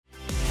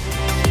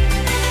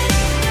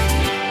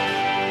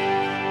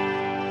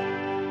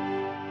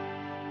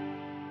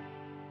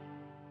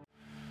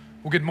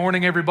Well, good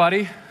morning,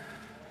 everybody.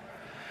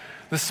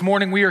 This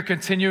morning we are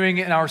continuing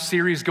in our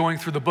series going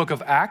through the book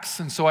of Acts,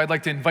 and so I'd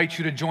like to invite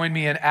you to join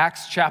me in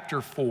Acts chapter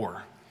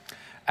 4.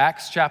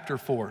 Acts chapter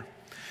 4.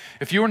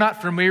 If you are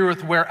not familiar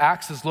with where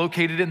Acts is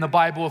located in the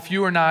Bible, if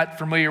you are not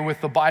familiar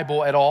with the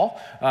Bible at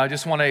all, I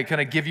just want to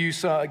kind of give you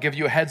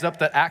a heads up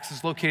that Acts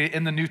is located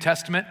in the New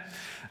Testament.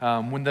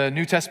 When the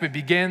New Testament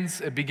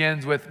begins, it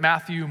begins with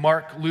Matthew,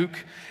 Mark,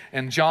 Luke,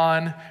 and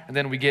John, and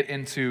then we get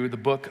into the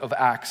book of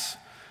Acts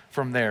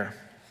from there.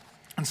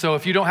 And so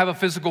if you don't have a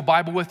physical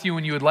Bible with you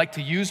and you would like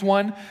to use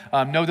one,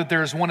 know that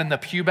there's one in the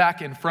pew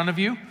back in front of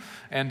you,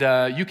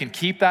 and you can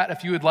keep that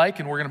if you would like,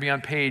 and we're going to be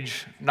on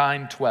page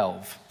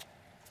 912.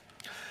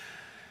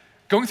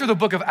 Going through the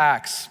book of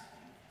Acts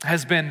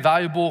has been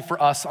valuable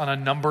for us on a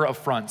number of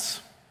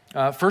fronts.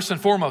 First and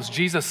foremost,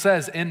 Jesus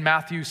says in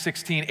Matthew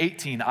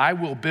 16:18, "I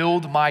will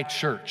build my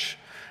church,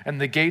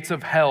 and the gates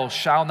of hell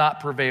shall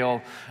not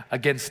prevail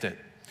against it."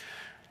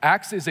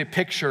 Acts is a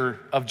picture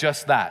of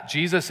just that.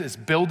 Jesus is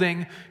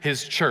building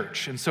his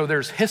church, and so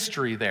there's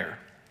history there.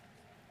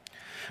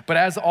 But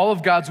as all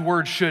of God's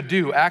word should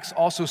do, Acts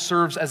also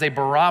serves as a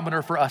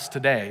barometer for us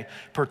today,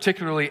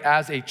 particularly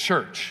as a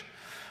church.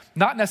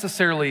 Not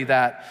necessarily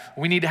that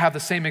we need to have the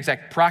same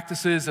exact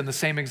practices in the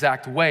same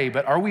exact way,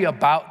 but are we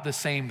about the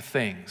same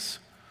things?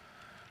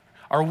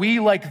 Are we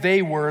like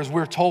they were, as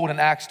we're told in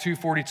Acts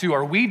 2:42?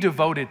 Are we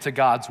devoted to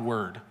God's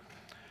word?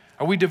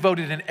 Are we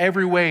devoted in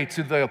every way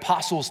to the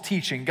apostles'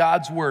 teaching,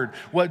 God's word,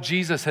 what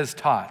Jesus has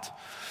taught?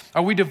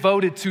 Are we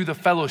devoted to the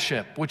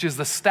fellowship, which is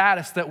the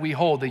status that we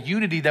hold, the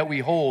unity that we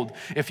hold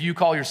if you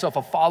call yourself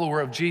a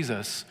follower of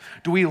Jesus?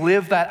 Do we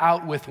live that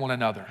out with one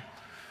another?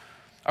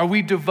 Are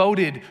we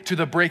devoted to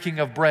the breaking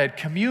of bread,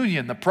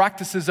 communion, the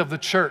practices of the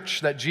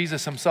church that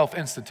Jesus himself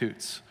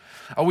institutes?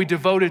 Are we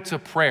devoted to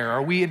prayer?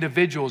 Are we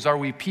individuals, are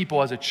we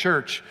people as a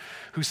church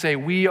who say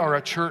we are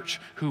a church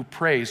who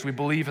prays? We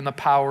believe in the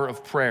power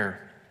of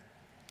prayer.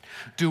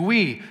 Do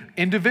we,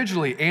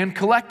 individually and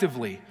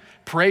collectively,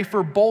 pray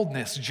for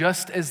boldness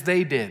just as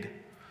they did?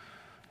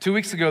 2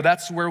 weeks ago,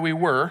 that's where we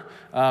were,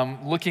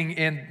 looking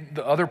in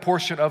the other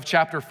portion of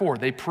chapter 4.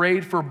 They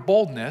prayed for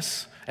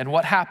boldness, and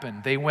what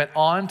happened? They went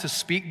on to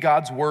speak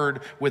God's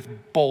word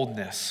with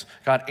boldness.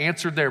 God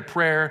answered their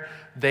prayer.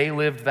 They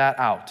lived that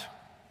out.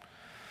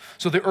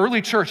 So the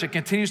early church, it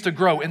continues to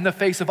grow in the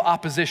face of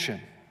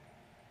opposition.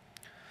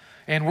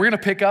 And we're going to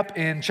pick up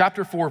in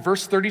chapter 4,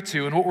 verse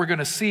 32, and what we're going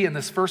to see in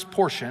this first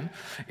portion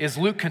is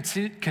Luke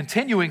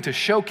continuing to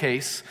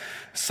showcase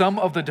some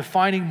of the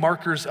defining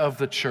markers of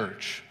the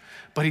church.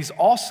 But he's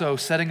also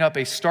setting up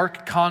a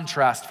stark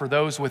contrast for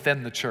those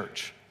within the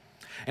church.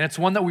 And it's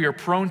one that we are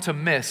prone to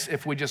miss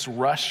if we just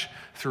rush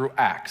through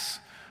Acts.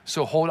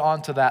 So hold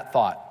on to that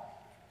thought.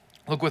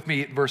 Look with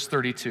me at verse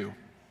 32.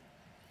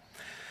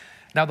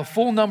 Now the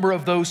full number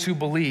of those who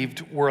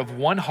believed were of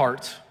one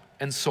heart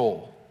and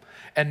soul.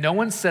 And no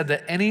one said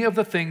that any of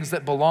the things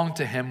that belonged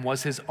to him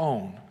was his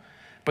own,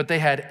 but they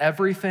had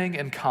everything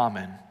in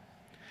common.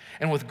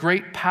 And with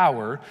great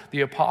power,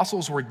 the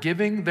apostles were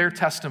giving their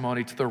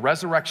testimony to the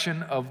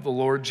resurrection of the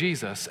Lord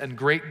Jesus, and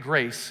great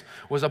grace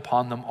was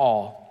upon them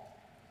all.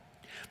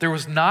 There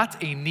was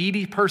not a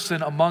needy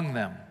person among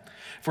them,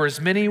 for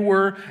as many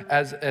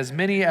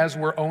as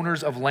were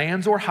owners of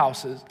lands or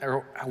houses,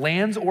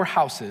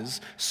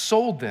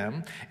 sold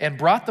them and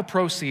brought the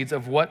proceeds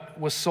of what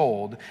was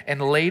sold and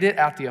laid it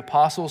at the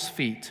apostles'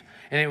 feet,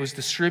 and it was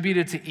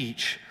distributed to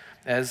each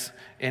as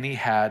any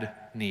had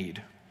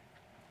need.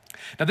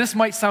 Now this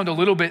might sound a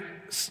little bit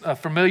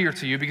familiar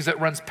to you because it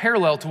runs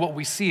parallel to what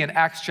we see in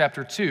Acts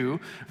chapter 2,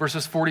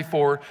 verses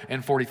 44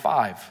 and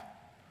 45.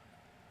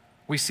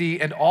 We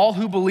see, and all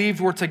who believed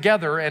were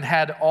together and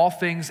had all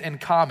things in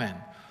common.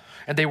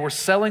 And they were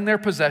selling their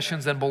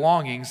possessions and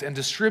belongings and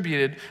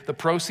distributed the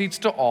proceeds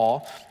to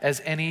all as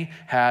any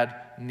had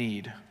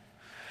need.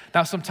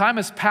 Now, some time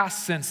has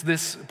passed since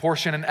this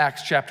portion in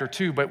Acts chapter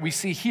 2, but we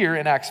see here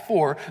in Acts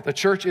 4, the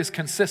church is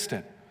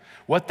consistent.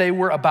 What they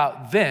were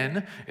about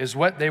then is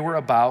what they were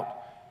about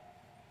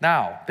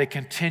now. They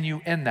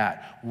continue in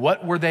that.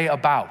 What were they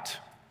about?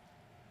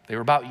 They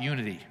were about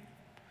unity.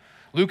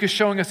 Luke is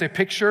showing us a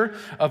picture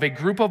of a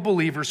group of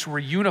believers who were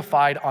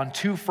unified on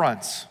two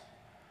fronts.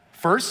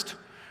 First,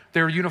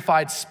 they were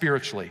unified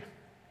spiritually.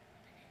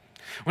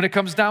 When it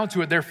comes down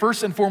to it, their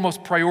first and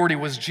foremost priority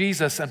was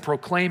Jesus and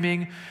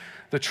proclaiming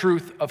the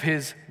truth of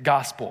his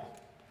gospel.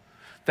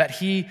 That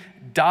he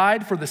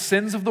died for the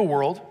sins of the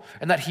world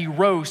and that he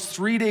rose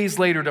 3 days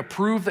later to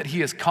prove that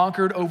he has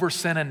conquered over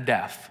sin and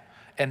death.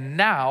 And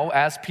now,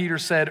 as Peter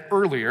said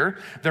earlier,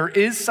 there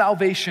is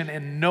salvation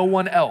in no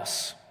one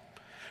else.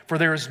 For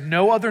there is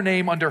no other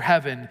name under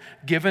heaven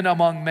given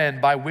among men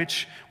by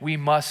which we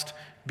must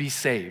be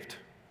saved.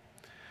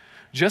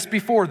 Just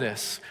before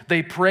this,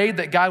 they prayed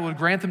that God would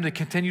grant them to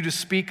continue to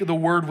speak the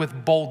word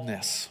with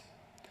boldness.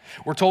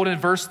 We're told in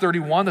verse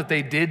 31 that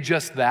they did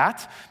just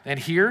that. And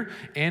here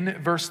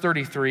in verse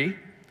 33,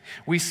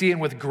 we see,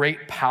 and with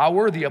great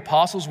power, the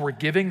apostles were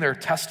giving their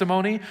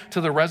testimony to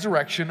the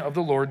resurrection of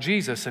the Lord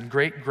Jesus, and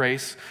great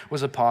grace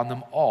was upon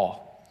them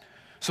all.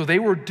 So they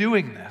were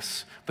doing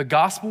this. The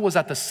gospel was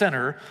at the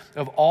center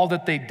of all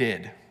that they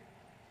did.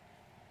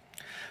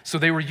 So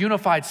they were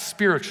unified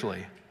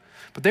spiritually,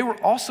 but they were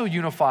also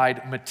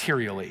unified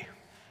materially.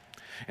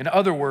 In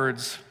other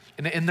words,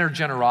 in their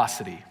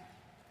generosity.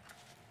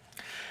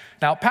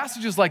 Now,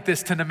 passages like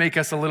this tend to make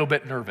us a little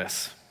bit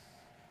nervous.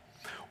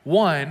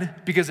 One,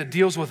 because it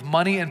deals with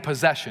money and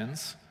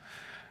possessions,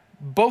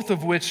 both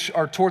of which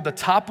are toward the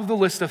top of the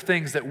list of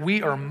things that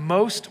we are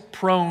most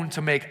prone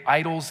to make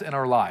idols in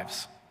our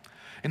lives.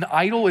 An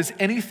idol is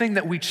anything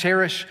that we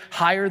cherish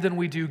higher than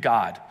we do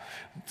God,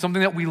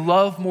 something that we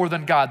love more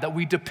than God, that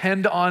we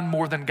depend on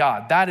more than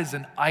God. That is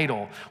an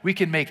idol. We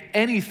can make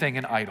anything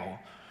an idol.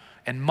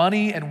 And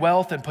money and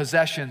wealth and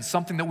possessions,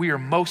 something that we are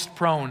most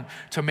prone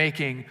to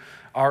making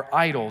our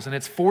idols. And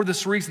it's for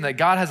this reason that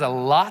God has a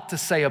lot to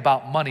say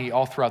about money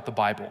all throughout the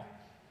Bible.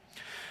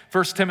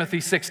 1 Timothy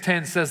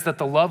 6:10 says that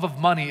the love of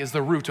money is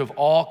the root of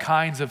all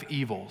kinds of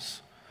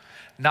evils.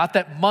 Not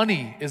that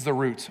money is the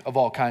root of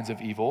all kinds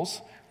of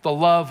evils, the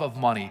love of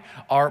money,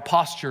 our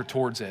posture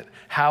towards it,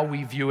 how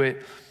we view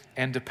it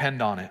and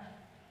depend on it.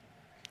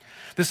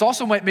 This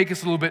also might make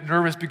us a little bit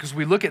nervous because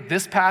we look at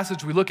this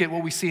passage, we look at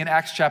what we see in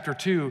Acts chapter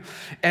 2,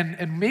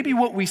 and maybe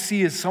what we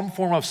see is some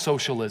form of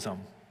socialism.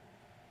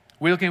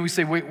 We look and we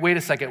say, wait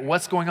a second,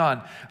 what's going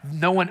on?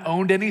 No one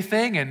owned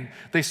anything and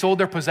they sold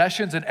their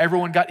possessions and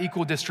everyone got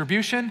equal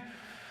distribution?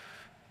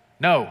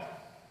 No.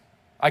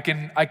 I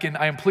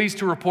am pleased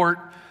to report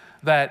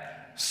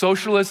that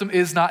socialism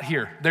is not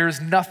here. There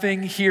is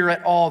nothing here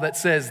at all that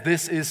says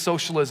this is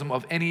socialism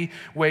of any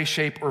way,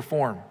 shape, or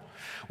form.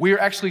 We are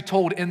actually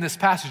told in this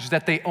passage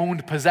that they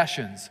owned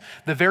possessions.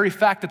 The very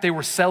fact that they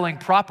were selling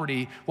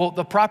property, well,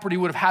 the property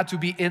would have had to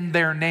be in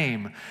their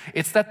name.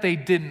 It's that they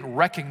didn't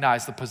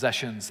recognize the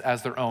possessions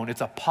as their own.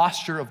 It's a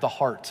posture of the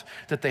heart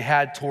that they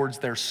had towards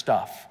their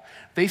stuff.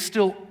 They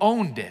still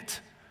owned it.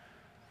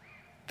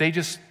 They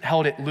just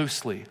held it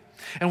loosely.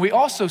 And we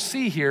also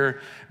see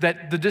here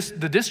that the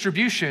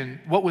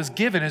distribution, what was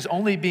given, is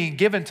only being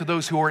given to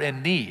those who are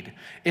in need.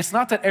 It's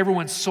not that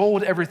everyone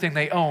sold everything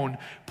they owned,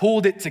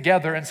 pulled it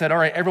together, and said, all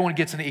right, everyone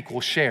gets an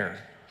equal share.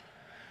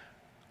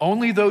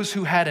 Only those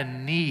who had a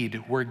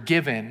need were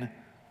given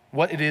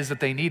what it is that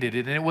they needed.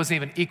 And it wasn't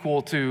even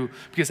equal to,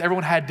 because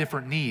everyone had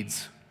different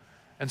needs.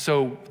 And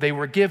so they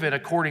were given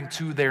according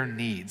to their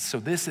needs. So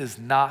this is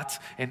not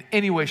in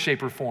any way,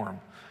 shape, or form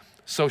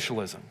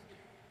socialism.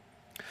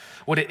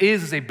 What it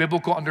is a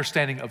biblical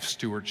understanding of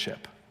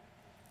stewardship.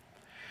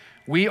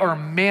 We are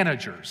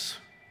managers.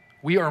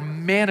 We are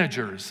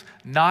managers,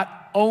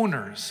 not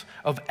owners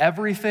of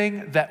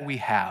everything that we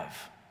have.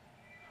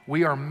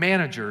 We are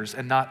managers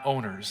and not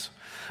owners.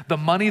 The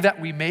money that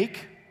we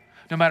make,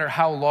 no matter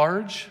how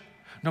large,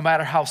 no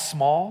matter how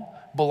small,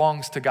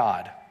 belongs to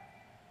God.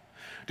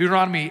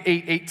 Deuteronomy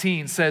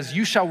 8:18 says,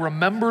 "You shall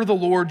remember the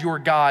Lord your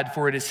God,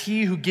 for it is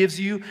he who gives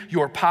you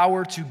your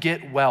power to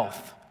get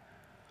wealth."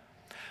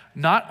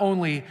 Not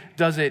only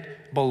does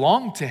it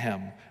belong to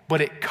him,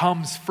 but it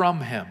comes from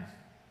him.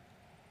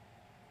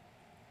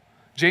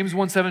 James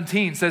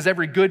 1:17 says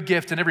every good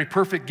gift and every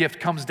perfect gift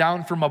comes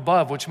down from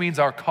above, which means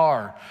our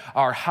car,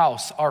 our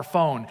house, our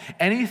phone,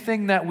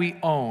 anything that we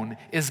own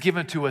is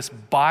given to us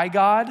by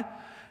God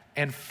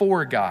and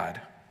for God.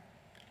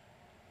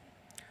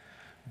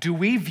 Do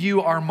we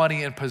view our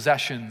money and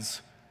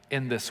possessions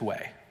in this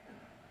way?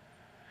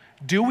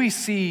 Do we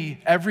see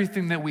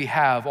everything that we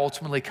have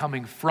ultimately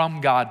coming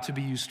from God to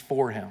be used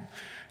for him?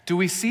 Do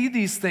we see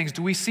these things?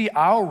 Do we see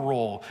our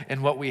role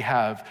in what we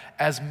have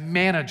as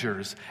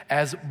managers,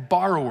 as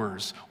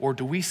borrowers, or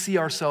do we see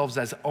ourselves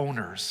as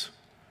owners?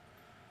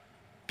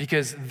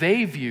 Because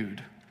they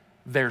viewed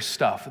their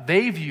stuff,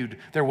 they viewed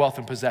their wealth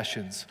and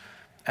possessions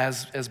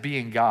as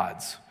being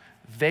God's.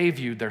 They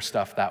viewed their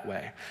stuff that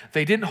way.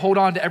 They didn't hold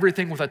on to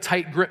everything with a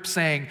tight grip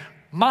saying,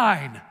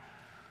 mine.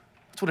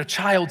 That's what a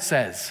child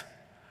says.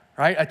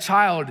 Right? A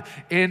child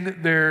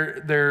in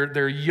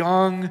their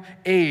young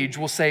age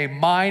will say,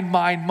 mine,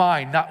 mine,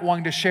 mine, not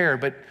wanting to share,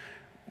 but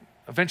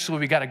eventually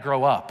we got to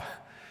grow up.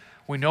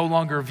 We no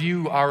longer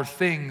view our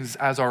things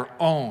as our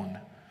own.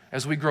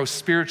 As we grow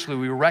spiritually,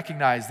 we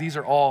recognize these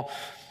are all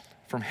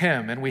from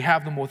him, and we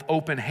have them with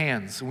open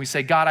hands. And we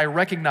say, God, I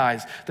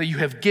recognize that you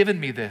have given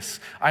me this.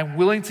 I'm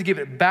willing to give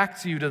it back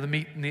to you to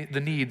meet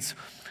the needs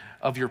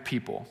of your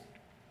people.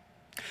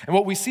 And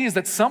what we see is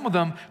that some of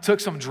them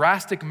took some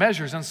drastic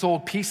measures and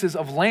sold pieces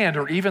of land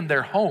or even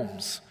their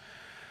homes.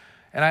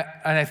 And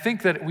I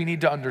think that we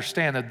need to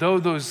understand that though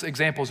those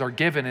examples are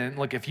given, and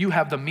look, if you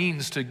have the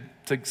means to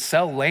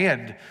sell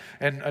land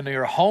and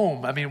your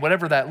home, I mean,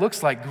 whatever that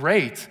looks like,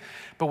 great.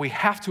 But we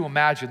have to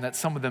imagine that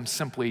some of them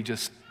simply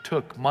just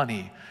took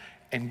money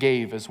and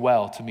gave as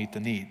well to meet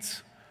the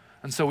needs.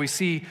 And so we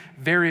see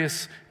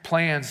various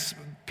plans,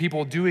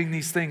 people doing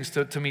these things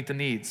to meet the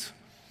needs.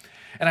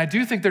 And I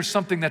do think there's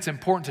something that's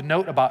important to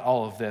note about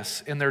all of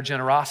this in their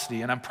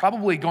generosity. And I'm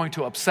probably going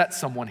to upset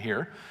someone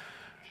here,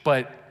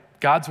 but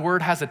God's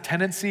word has a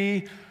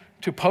tendency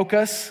to poke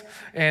us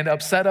and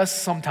upset us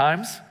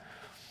sometimes.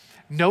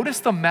 Notice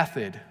the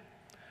method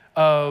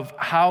of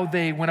how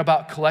they went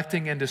about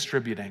collecting and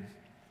distributing.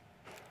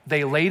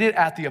 they laid it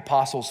at the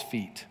apostles'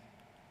 feet.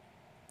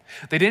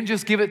 They didn't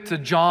just give it to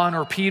John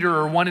or Peter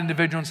or one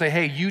individual and say,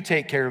 hey, you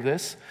take care of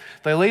this.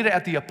 They laid it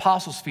at the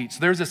apostles' feet. So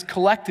there's this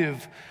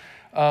collective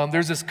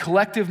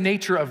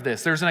nature of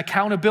this. There's an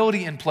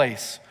accountability in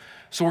place.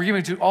 So we're giving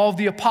it to all of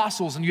the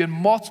apostles, and you had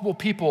multiple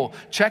people,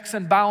 checks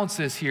and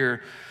balances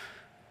here.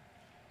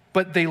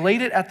 But they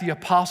laid it at the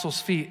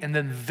apostles' feet, and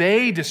then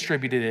they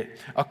distributed it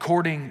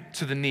according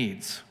to the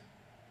needs.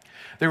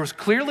 There was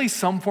clearly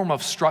some form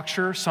of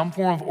structure, some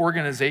form of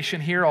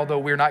organization here, although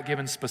we're not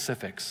given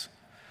specifics.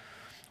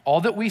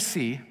 All that we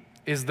see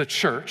is the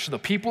church, the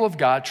people of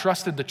God,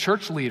 trusted the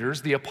church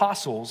leaders, the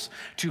apostles,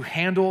 to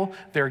handle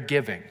their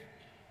giving.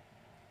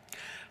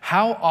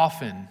 How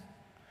often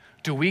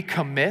do we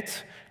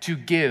commit to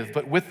give,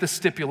 but with the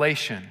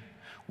stipulation,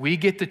 we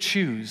get to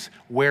choose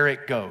where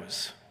it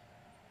goes?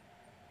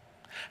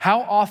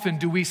 How often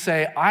do we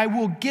say, I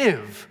will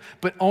give,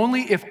 but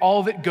only if all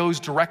of it goes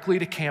directly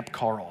to Camp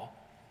Carl?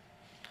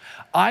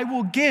 I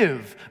will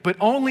give, but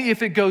only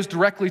if it goes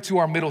directly to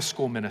our middle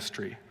school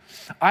ministry.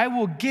 I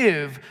will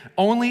give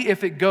only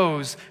if it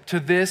goes to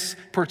this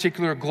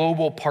particular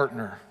global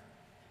partner.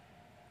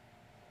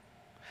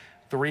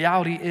 The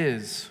reality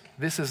is,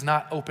 this is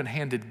not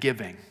open-handed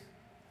giving,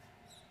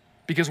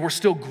 because we're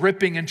still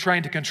gripping and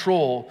trying to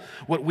control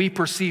what we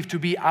perceive to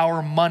be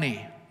our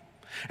money.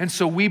 And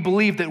so we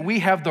believe that we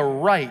have the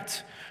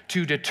right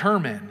to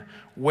determine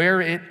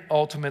where it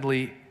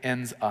ultimately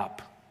ends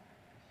up.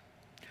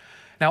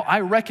 Now,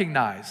 I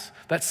recognize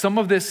that some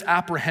of this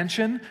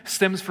apprehension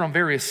stems from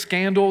various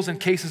scandals and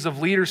cases of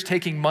leaders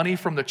taking money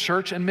from the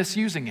church and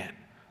misusing it.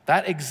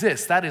 That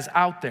exists, that is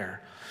out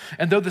there.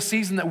 And though the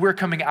season that we're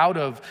coming out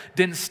of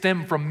didn't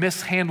stem from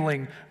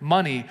mishandling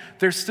money,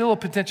 there's still a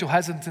potential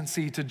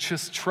hesitancy to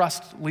just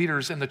trust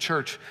leaders in the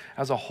church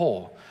as a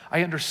whole.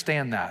 I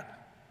understand that.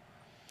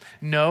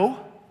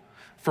 Know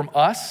from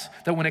us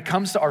that when it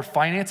comes to our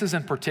finances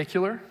in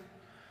particular,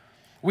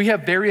 we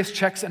have various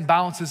checks and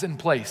balances in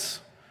place.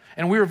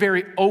 And we are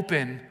very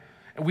open,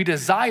 and we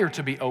desire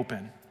to be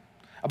open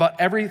about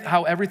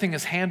how everything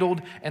is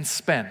handled and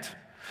spent.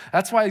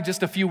 That's why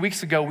just a few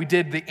weeks ago, we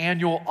did the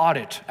annual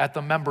audit at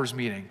the members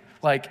meeting.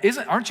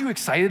 Aren't you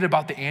excited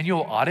about the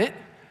annual audit?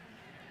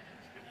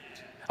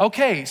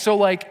 Okay,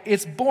 so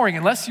it's boring.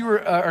 Unless you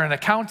are an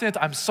accountant,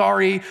 I'm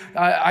sorry,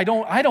 I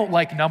don't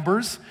like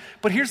numbers.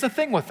 But here's the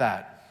thing with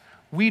that.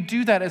 We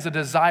do that as a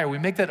desire. We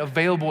make that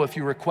available if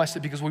you request it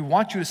because we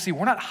want you to see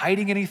we're not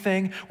hiding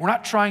anything. We're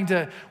not trying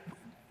to.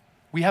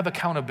 We have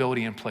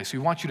accountability in place. We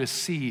want you to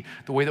see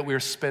the way that we are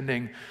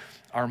spending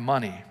our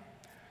money.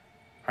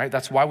 All right,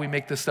 that's why we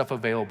make this stuff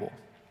available.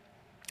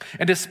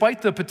 And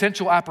despite the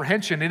potential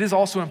apprehension, it is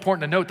also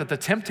important to note that the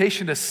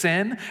temptation to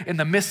sin in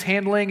the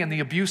mishandling and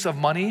the abuse of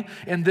money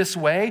in this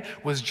way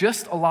was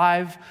just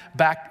alive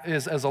back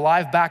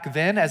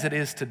then as it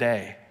is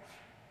today.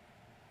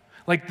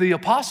 The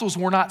apostles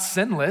were not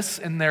sinless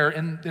in their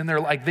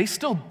they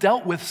still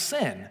dealt with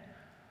sin.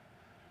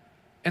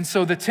 And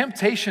so the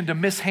temptation to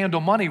mishandle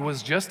money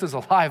was just as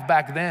alive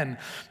back then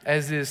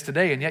as it is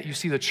today. And yet you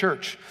see the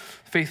church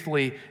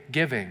faithfully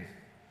giving.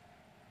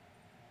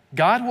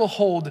 God will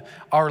hold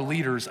our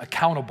leaders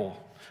accountable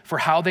for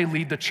how they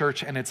lead the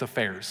church and its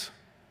affairs.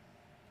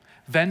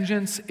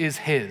 Vengeance is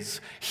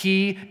his.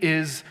 He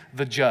is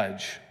the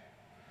judge.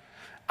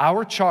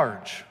 Our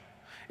charge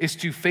is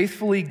to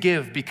faithfully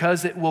give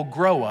because it will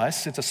grow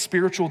us. It's a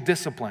spiritual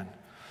discipline.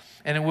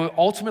 And it will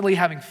ultimately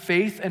having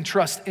faith and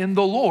trust in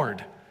the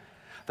Lord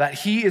that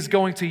he is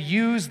going to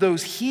use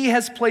those he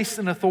has placed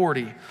in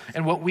authority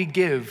and what we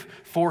give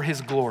for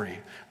his glory.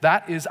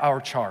 That is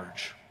our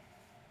charge.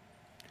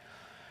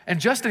 And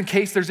just in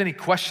case there's any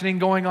questioning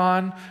going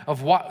on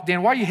of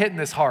Dan, why are you hitting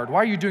this hard? Why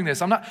are you doing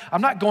this? I'm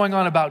not going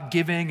on about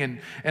giving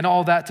and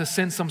all that to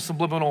send some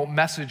subliminal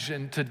message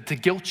and to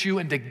guilt you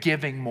into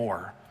giving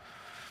more.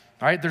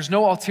 All right, there's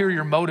no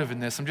ulterior motive in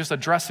this. I'm just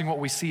addressing what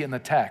we see in the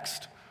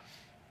text.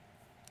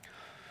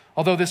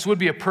 Although this would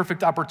be a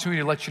perfect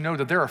opportunity to let you know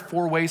that there are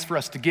 4 ways for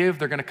us to give.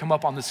 They're going to come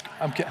up on this.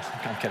 I'm kidding.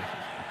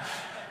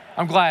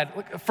 I'm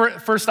glad.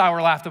 First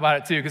hour laughed about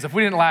it too, because if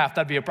we didn't laugh,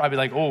 that'd be probably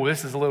like, oh,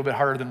 this is a little bit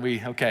harder than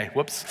okay,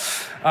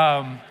 whoops.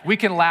 We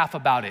can laugh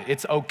about it.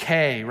 It's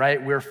okay,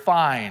 right? We're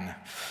fine.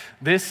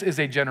 This is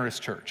a generous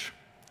church.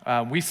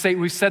 We've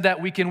said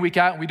that week in, week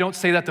out, and we don't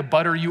say that to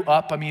butter you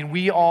up. I mean,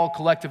 we all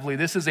collectively,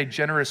 this is a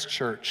generous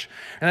church.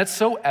 And that's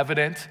so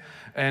evident.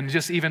 And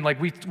just even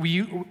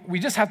we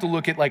just have to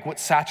look at what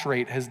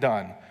Saturate has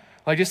done.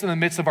 Just in the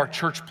midst of our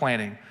church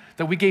planning,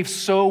 that we gave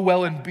so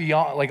well and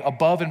beyond,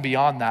 above and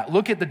beyond that.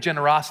 Look at the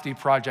Generosity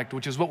Project,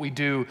 which is what we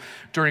do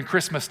during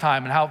Christmas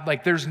time, and how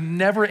there's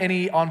never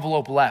any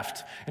envelope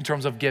left in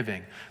terms of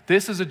giving.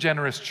 This is a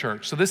generous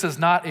church. So this is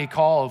not a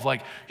call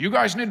of you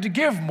guys need to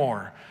give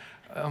more.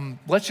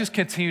 Let's just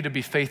continue to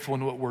be faithful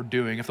in what we're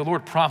doing. If the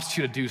Lord prompts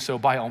you to do so,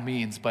 by all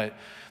means, but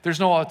there's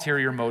no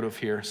ulterior motive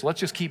here. So let's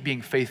just keep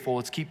being faithful.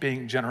 Let's keep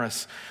being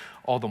generous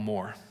all the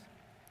more.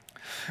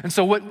 And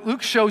so what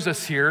Luke shows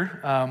us here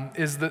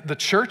is that the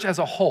church as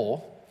a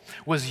whole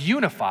was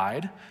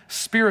unified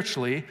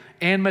spiritually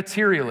and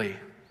materially.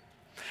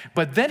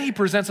 But then he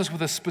presents us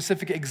with a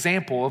specific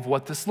example of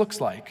what this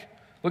looks like.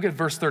 Look at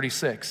verse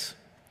 36.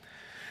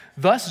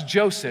 Thus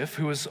Joseph,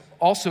 who is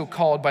also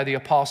called by the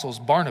apostles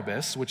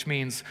Barnabas, which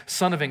means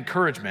son of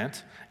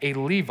encouragement, a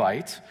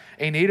Levite,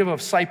 a native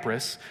of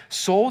Cyprus,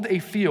 sold a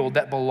field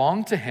that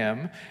belonged to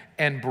him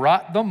and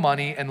brought the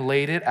money and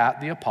laid it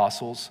at the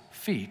apostles'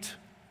 feet.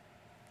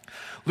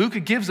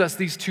 Luke gives us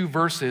these two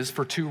verses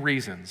for two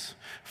reasons.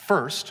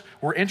 First,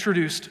 we're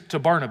introduced to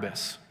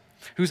Barnabas,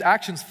 whose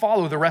actions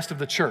follow the rest of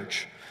the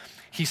church.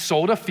 He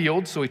sold a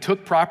field, so he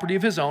took property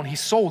of his own, he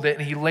sold it,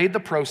 and he laid the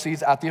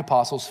proceeds at the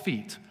apostles'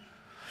 feet.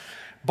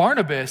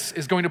 Barnabas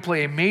is going to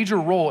play a major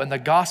role in the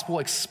gospel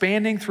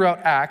expanding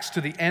throughout Acts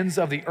to the ends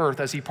of the earth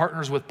as he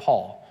partners with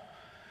Paul.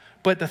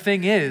 But the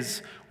thing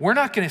is, we're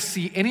not going to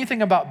see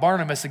anything about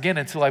Barnabas again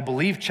until I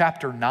believe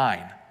chapter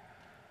 9.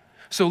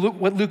 So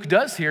what Luke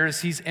does here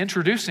is he's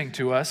introducing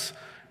to us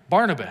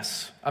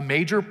Barnabas, a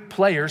major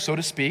player, so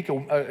to speak,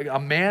 a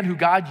man who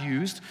God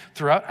used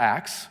throughout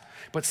Acts.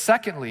 But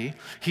secondly,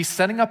 he's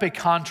setting up a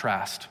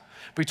contrast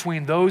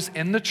between those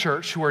in the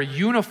church who are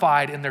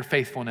unified in their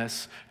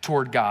faithfulness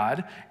toward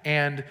God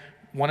and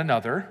one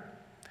another,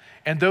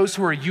 and those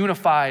who are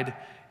unified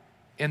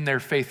in their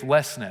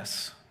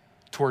faithlessness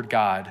toward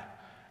God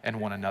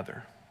and one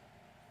another.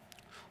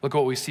 Look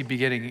what we see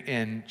beginning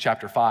in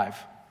chapter 5.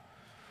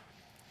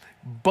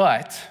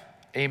 But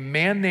a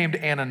man named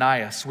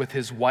Ananias with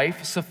his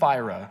wife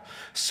Sapphira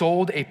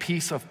sold a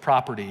piece of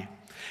property,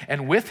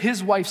 and with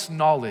his wife's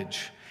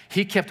knowledge,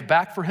 he kept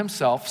back for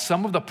himself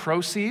some of the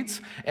proceeds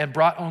and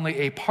brought only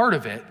a part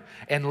of it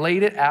and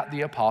laid it at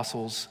the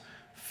apostles'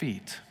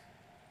 feet.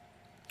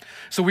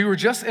 So we were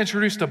just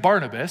introduced to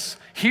Barnabas.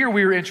 Here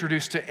we were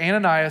introduced to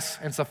Ananias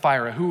and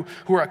Sapphira, who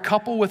are a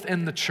couple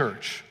within the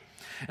church.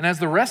 And as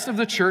the rest of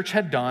the church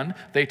had done,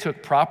 they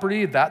took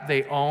property that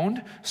they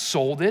owned,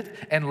 sold it,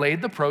 and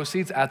laid the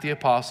proceeds at the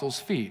apostles'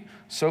 feet.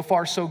 So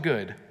far, so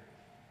good.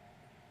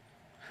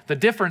 The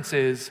difference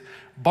is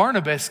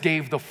Barnabas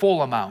gave the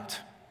full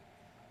amount,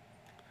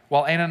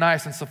 while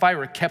Ananias and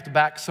Sapphira kept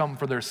back some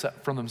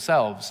from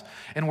themselves.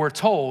 And we're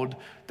told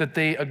that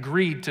they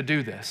agreed to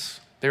do this.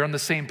 They're on the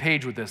same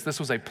page with this. This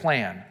was a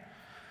plan.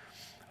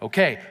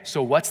 Okay,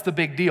 so what's the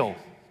big deal?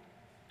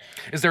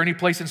 Is there any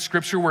place in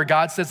Scripture where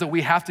God says that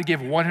we have to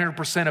give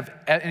 100% of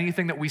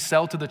anything that we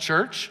sell to the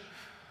church?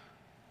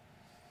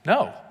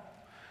 No,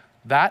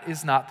 that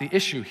is not the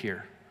issue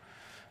here.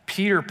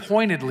 Peter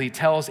pointedly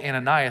tells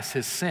Ananias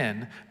his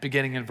sin,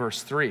 beginning in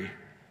verse 3.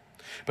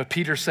 But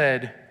Peter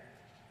said,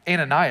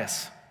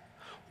 Ananias,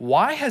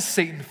 why has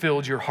Satan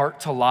filled your heart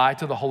to lie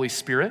to the Holy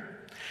Spirit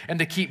and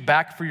to keep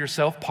back for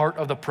yourself part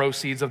of the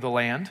proceeds of the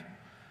land?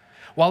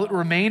 While it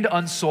remained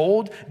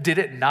unsold, did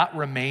it not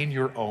remain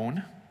your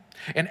own?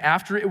 And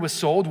after it was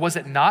sold, was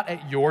it not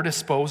at your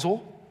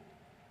disposal?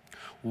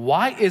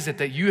 Why is it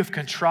that you have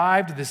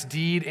contrived this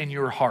deed in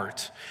your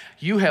heart?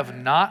 You have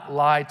not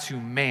lied to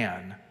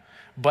man,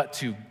 but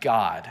to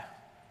God.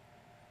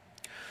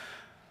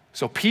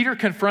 So Peter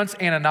confronts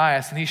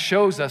Ananias and he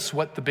shows us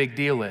what the big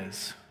deal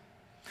is.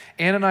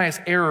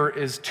 Ananias' error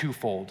is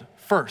twofold.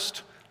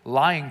 First,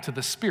 lying to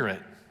the Spirit.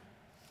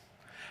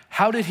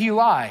 How did he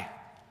lie?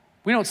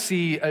 We don't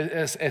see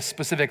a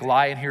specific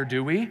lie in here,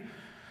 do we?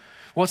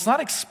 Well, it's not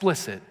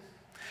explicit,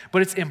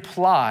 but it's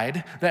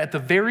implied that at the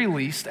very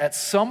least, at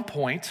some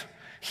point,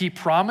 he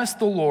promised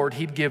the Lord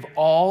he'd give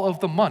all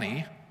of the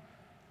money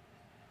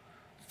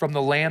from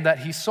the land that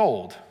he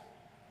sold.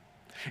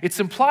 It's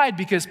implied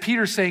because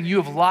Peter's saying you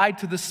have lied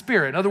to the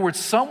Spirit. In other words,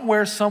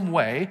 somewhere, some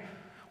way,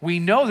 we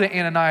know that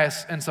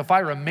Ananias and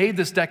Sapphira made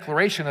this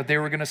declaration that they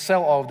were going to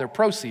sell all of their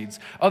proceeds.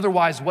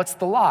 Otherwise, what's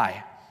the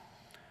lie?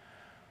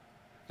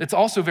 It's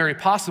also very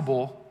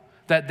possible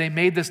that they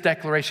made this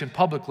declaration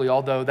publicly,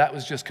 although that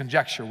was just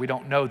conjecture. We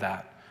don't know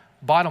that.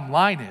 Bottom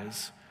line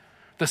is,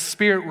 the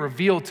Spirit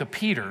revealed to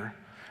Peter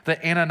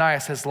that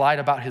Ananias has lied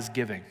about his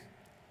giving.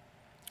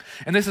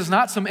 And this is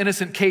not some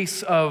innocent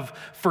case of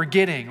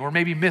forgetting or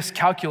maybe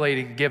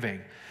miscalculating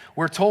giving.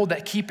 We're told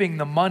that keeping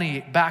the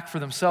money back for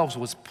themselves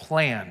was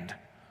planned.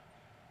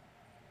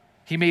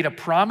 He made a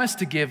promise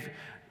to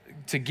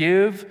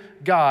give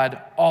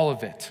God all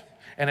of it.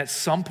 And at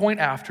some point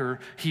after,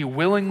 he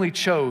willingly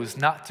chose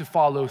not to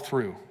follow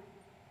through.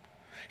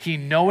 He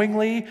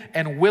knowingly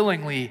and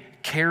willingly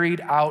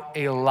carried out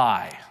a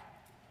lie.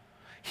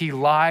 He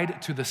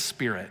lied to the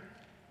Spirit.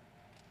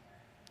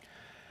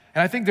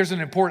 And I think there's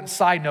an important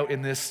side note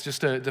in this,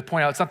 just to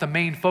point out, it's not the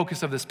main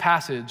focus of this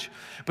passage,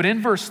 but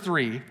in verse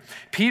 3,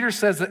 Peter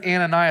says that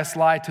Ananias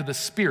lied to the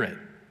Spirit.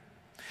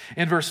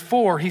 In verse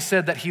 4, he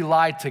said that he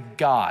lied to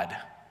God.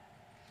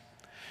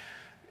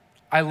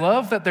 I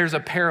love that there's a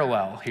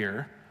parallel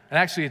here, and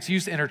actually it's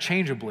used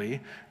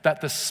interchangeably,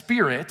 that the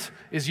Spirit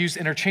is used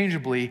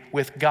interchangeably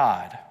with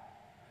God.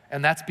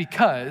 And that's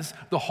because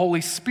the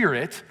Holy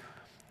Spirit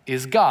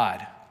is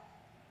God.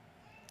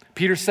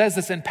 Peter says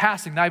this in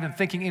passing, not even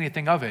thinking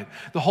anything of it.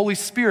 The Holy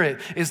Spirit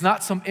is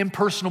not some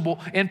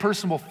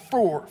impersonal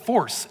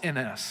force in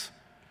us,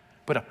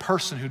 but a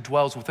person who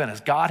dwells within us,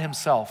 God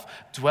himself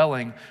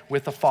dwelling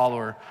with the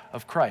follower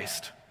of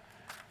Christ.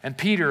 And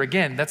Peter,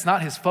 again, that's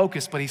not his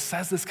focus, but he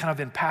says this kind of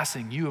in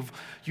passing. You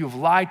have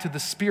lied to the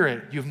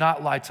Spirit. You have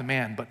not lied to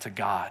man, but to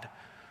God.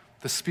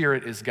 The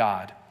Spirit is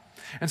God.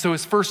 And so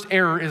his first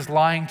error is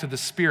lying to the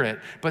Spirit.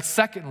 But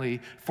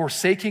secondly,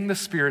 forsaking the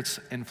Spirit's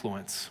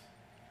influence.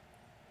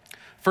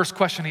 First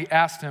question he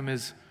asked him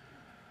is,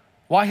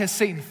 why has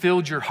Satan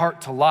filled your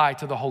heart to lie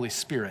to the Holy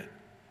Spirit?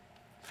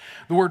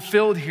 The word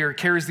filled here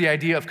carries the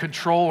idea of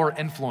control or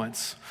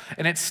influence,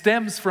 and it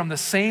stems from the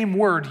same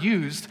word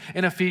used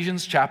in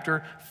Ephesians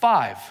chapter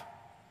 5,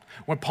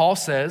 when Paul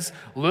says,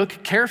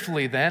 "Look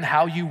carefully then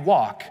how you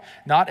walk,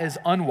 not as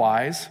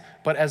unwise,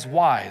 but as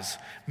wise,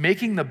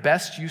 making the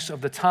best use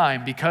of the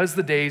time, because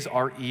the days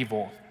are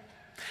evil.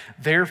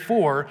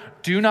 Therefore,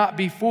 do not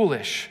be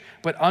foolish,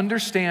 but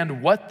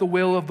understand what the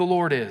will of the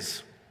Lord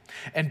is.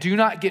 And do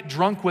not get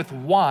drunk with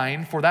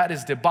wine, for that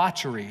is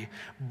debauchery,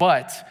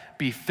 but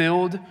be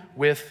filled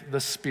with the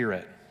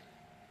Spirit."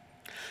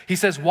 He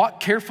says, walk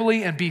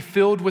carefully and be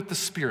filled with the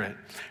Spirit.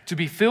 To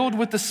be filled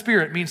with the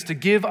Spirit means to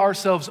give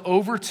ourselves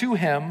over to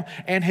Him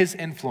and His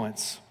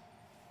influence.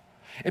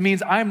 It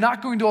means I'm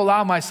not going to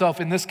allow myself,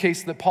 in this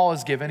case that Paul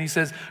has given, he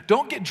says,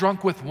 don't get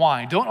drunk with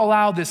wine. Don't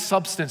allow this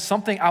substance,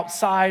 something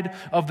outside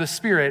of the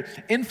Spirit,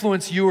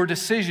 influence your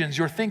decisions,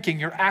 your thinking,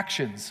 your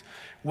actions,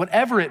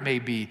 whatever it may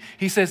be.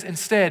 He says,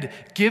 instead,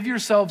 give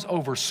yourselves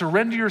over,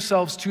 surrender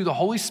yourselves to the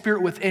Holy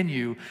Spirit within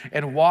you,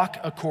 and walk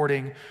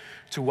according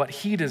to what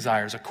He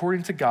desires,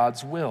 according to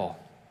God's will.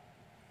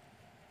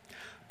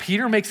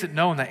 Peter makes it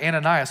known that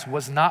Ananias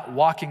was not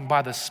walking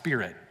by the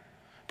Spirit,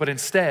 but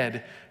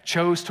instead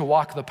chose to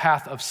walk the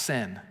path of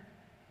sin.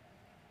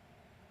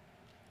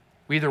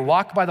 We either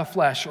walk by the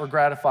flesh or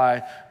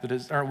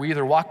we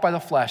either walk by the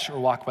flesh or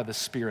walk by the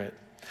Spirit.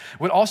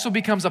 What also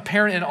becomes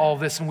apparent in all of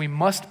this, and we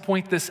must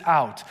point this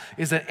out,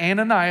 is that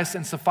Ananias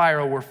and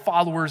Sapphira were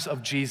followers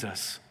of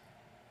Jesus.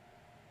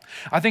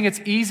 I think it's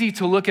easy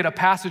to look at a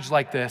passage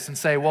like this and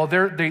say, well,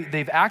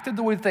 they've acted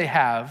the way that they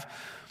have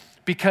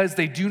because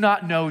they do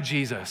not know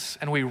Jesus.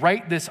 And we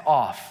write this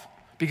off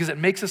because it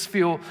makes us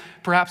feel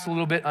perhaps a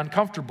little bit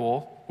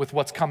uncomfortable with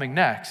what's coming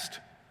next.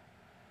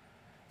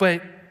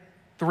 But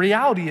the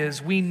reality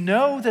is we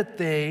know that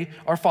they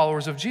are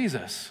followers of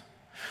Jesus.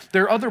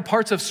 There are other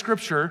parts of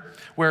Scripture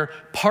where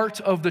part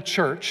of the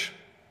church,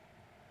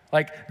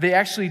 like they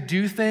actually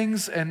do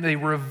things and they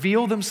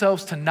reveal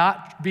themselves to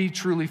not be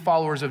truly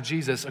followers of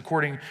Jesus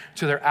according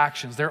to their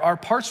actions. There are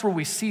parts where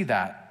we see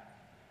that.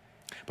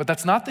 But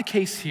that's not the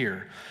case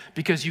here,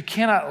 because you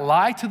cannot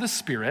lie to the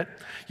Spirit.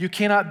 You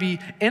cannot be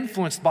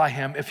influenced by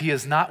Him if He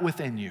is not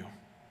within you.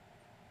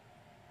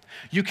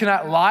 You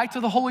cannot lie to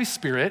the Holy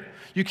Spirit.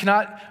 You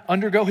cannot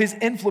undergo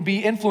be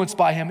influenced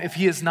by Him if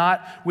He is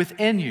not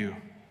within you.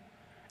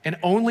 And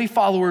only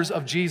followers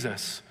of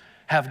Jesus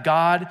have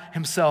God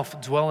Himself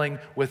dwelling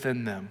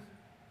within them.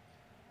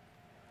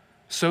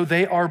 So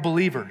they are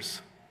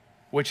believers,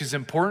 which is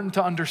important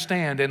to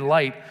understand in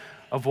light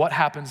of what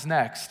happens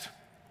next.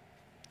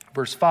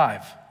 Verse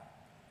 5.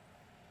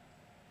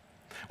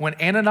 When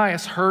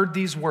Ananias heard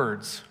these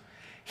words,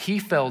 he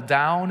fell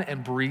down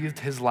and breathed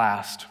his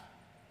last.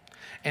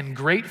 And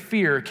great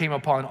fear came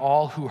upon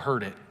all who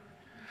heard it.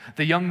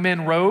 The young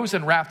men rose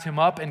and wrapped him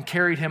up and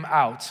carried him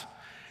out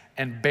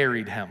and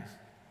buried him.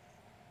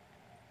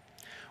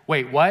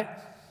 Wait, what?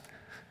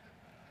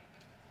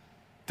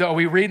 Are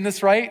we reading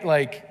this right?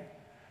 Like,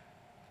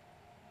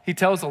 he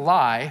tells a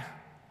lie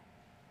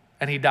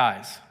and he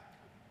dies.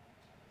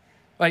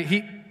 Like,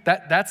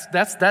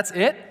 that's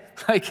it?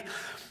 Like,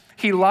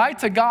 he lied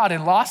to God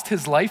and lost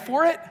his life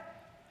for it?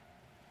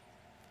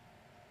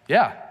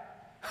 Yeah.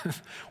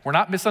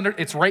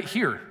 It's right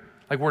here.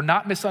 Like, we're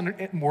not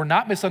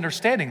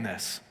misunderstanding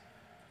this.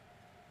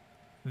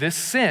 This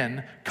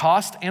sin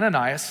cost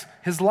Ananias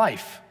his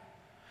life,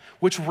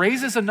 which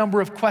raises a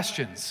number of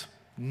questions,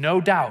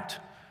 no doubt.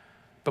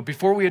 But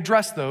before we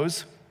address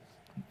those,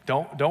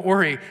 don't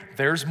worry,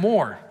 there's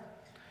more.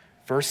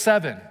 Verse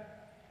 7.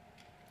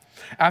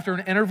 After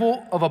an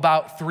interval of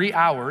about 3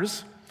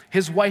 hours,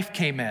 his wife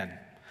came in,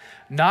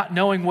 not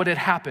knowing what had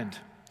happened.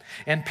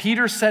 And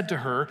Peter said to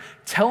her,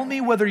 "Tell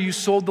me whether you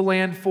sold the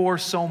land for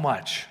so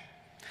much."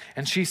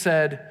 And she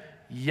said,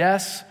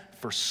 "Yes,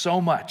 for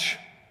so much."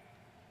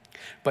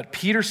 But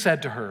Peter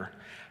said to her,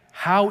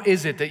 "How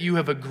is it that you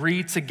have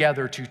agreed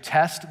together to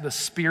test the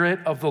Spirit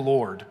of the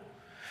Lord?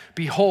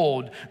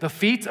 Behold, the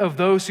feet of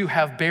those who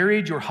have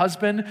buried your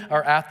husband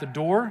are at the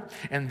door,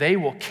 and they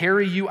will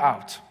carry you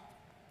out."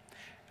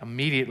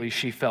 Immediately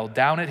she fell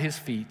down at his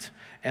feet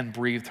and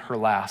breathed her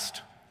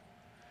last.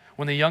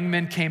 When the young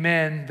men came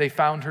in, they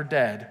found her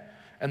dead,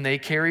 and they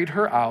carried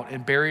her out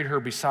and buried her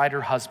beside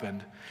her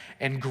husband.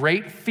 And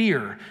great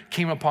fear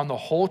came upon the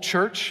whole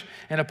church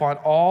and upon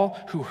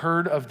all who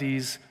heard of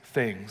these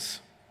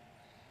things.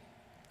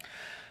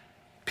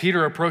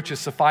 Peter approaches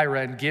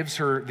Sapphira and gives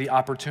her the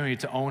opportunity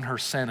to own her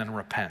sin and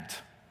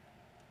repent.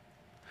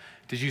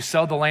 Did you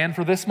sell the land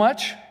for this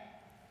much?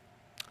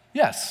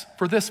 Yes,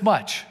 for this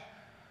much.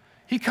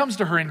 He comes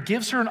to her and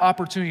gives her an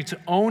opportunity to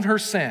own her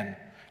sin,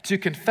 to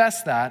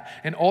confess that,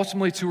 and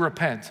ultimately to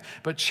repent.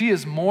 But she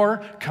is more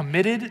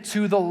committed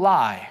to the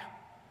lie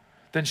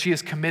than she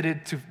is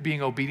committed to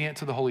being obedient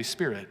to the Holy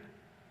Spirit.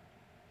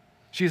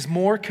 She is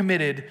more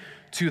committed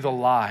to the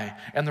lie,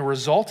 and the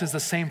result is the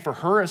same for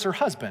her as her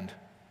husband: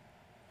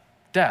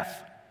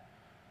 death.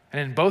 And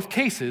in both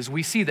cases,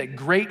 we see that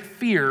great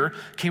fear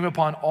came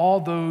upon all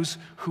those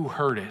who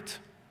heard it.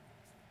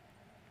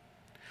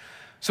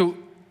 So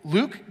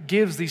Luke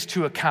gives these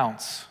two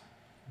accounts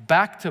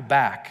back to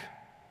back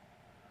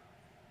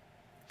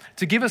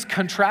to give us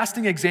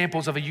contrasting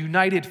examples of a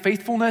united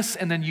faithfulness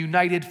and then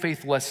united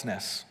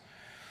faithlessness.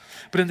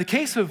 But in the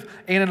case of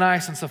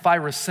Ananias and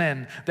Sapphira's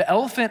sin, the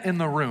elephant in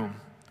the room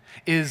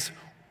is,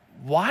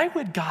 why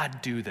would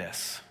God do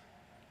this?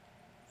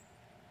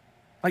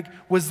 Like,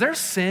 was their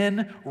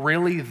sin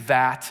really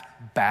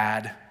that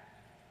bad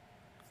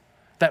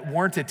that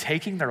warranted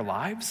taking their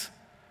lives?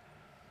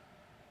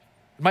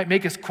 It might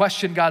make us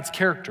question God's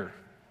character.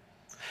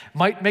 It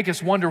might make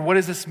us wonder, what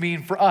does this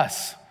mean for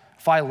us?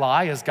 If I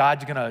lie, is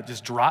God gonna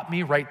just drop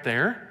me right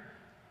there?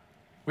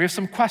 We have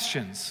some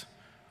questions.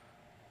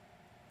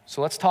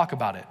 So let's talk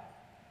about it.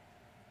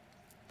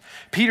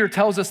 Peter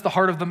tells us the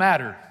heart of the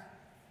matter.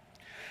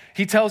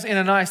 He tells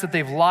Ananias that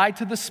they've lied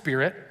to the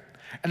Spirit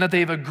and that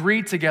they've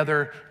agreed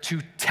together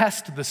to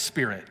test the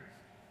Spirit.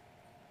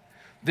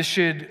 This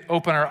should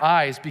open our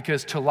eyes,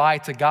 because to lie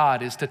to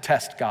God is to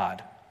test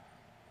God.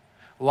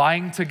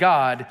 Lying to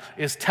God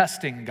is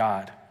testing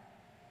God.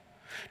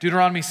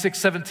 Deuteronomy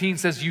 6:17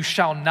 says, "You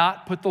shall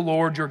not put the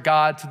Lord your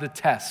God to the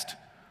test."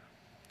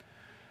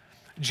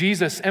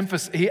 Jesus,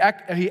 he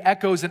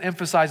echoes and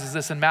emphasizes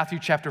this in Matthew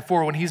chapter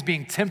 4 when he's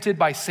being tempted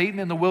by Satan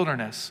in the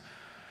wilderness.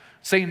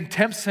 Satan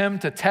tempts him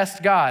to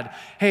test God.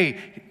 Hey,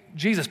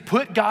 Jesus,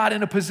 put God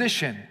in a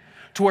position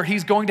to where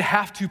he's going to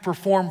have to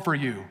perform for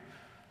you.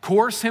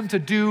 Coerce him to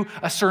do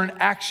a certain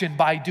action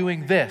by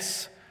doing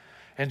this.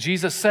 And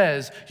Jesus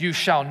says, you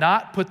shall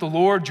not put the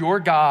Lord your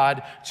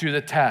God to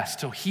the test.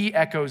 So he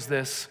echoes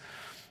this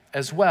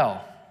as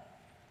well.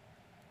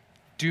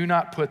 Do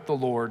not put the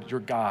Lord your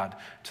God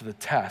to the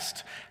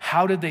test.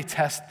 How did they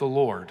test the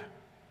Lord?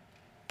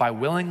 By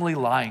willingly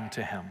lying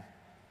to him.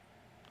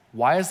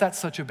 Why is that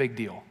such a big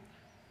deal?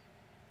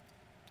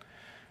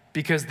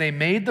 Because they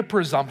made the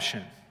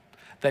presumption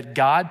that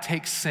God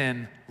takes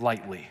sin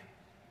lightly.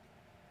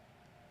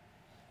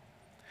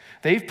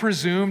 They've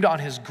presumed on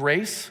his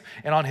grace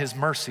and on his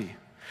mercy,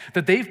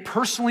 that they've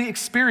personally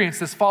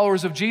experienced as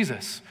followers of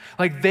Jesus.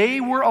 Like, they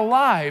were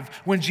alive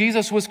when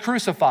Jesus was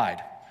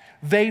crucified.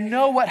 They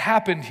know what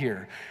happened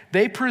here.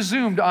 They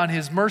presumed on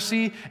his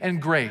mercy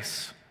and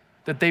grace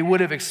that they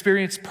would have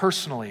experienced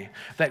personally,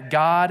 that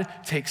God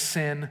takes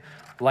sin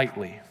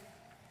lightly.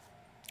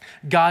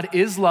 God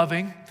is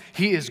loving,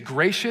 he is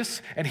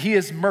gracious, and he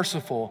is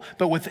merciful.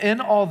 But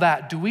within all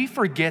that, do we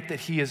forget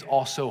that he is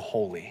also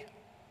holy?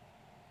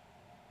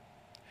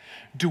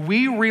 Do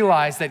we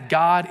realize that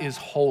God is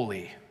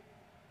holy?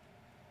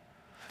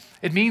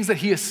 It means that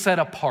he is set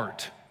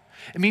apart.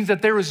 It means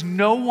that there is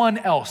no one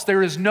else,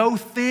 there is no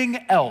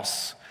thing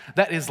else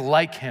that is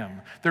like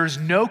him. There is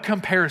no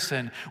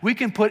comparison we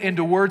can put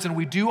into words, and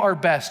we do our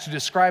best to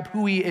describe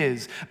who he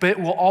is, but it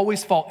will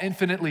always fall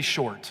infinitely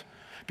short,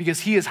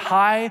 because he is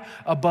high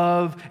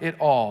above it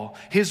all.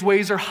 His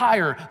ways are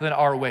higher than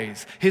our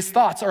ways. His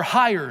thoughts are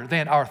higher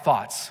than our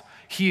thoughts.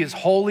 He is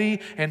holy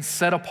and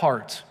set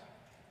apart.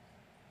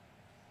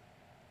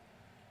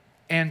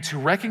 And to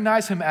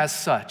recognize him as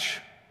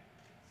such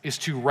is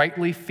to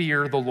rightly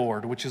fear the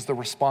Lord, which is the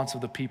response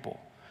of the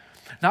people.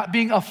 Not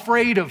being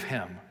afraid of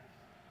him,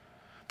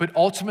 but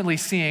ultimately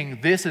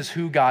seeing this is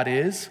who God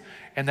is,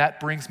 and that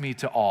brings me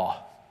to awe.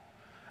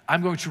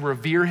 I'm going to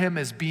revere him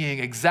as being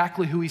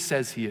exactly who he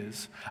says he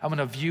is. I'm going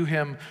to view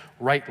him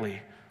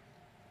rightly.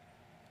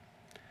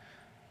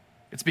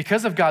 It's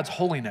because of God's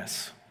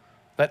holiness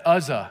that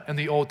Uzzah in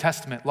the Old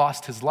Testament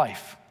lost his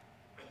life.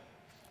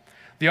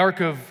 The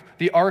ark of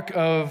the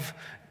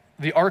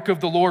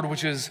Lord,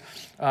 which is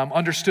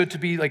understood to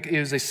be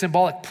is a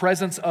symbolic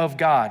presence of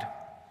God,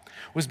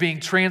 was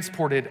being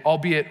transported,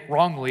 albeit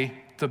wrongly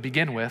to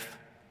begin with.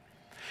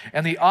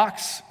 And the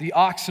ox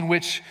in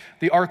which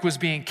the ark was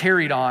being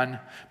carried on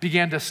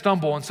began to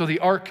stumble, and so the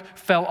ark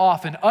fell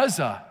off, and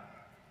Uzzah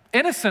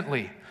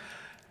innocently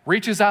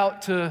reaches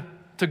out to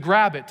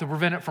grab it, to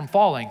prevent it from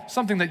falling,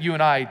 something that you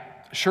and I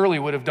surely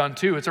would have done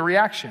too. It's a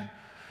reaction.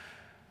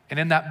 And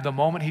in the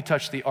moment he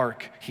touched the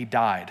ark, he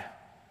died.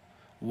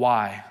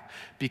 Why?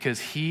 Because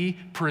he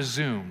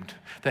presumed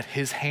that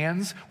his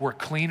hands were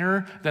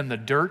cleaner than the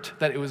dirt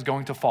that it was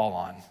going to fall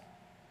on.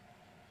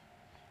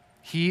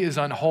 He is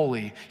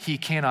unholy. He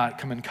cannot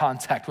come in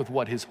contact with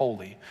what is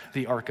holy,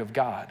 the ark of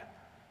God.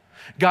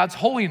 God's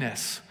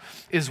holiness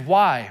is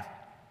why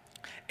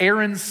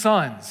Aaron's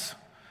sons,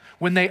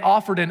 when they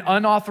offered an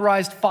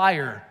unauthorized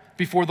fire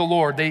before the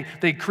Lord,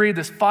 they created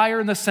this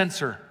fire in the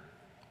censer.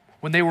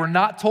 When they were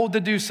not told to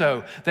do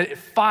so, that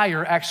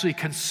fire actually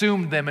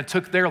consumed them and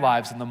took their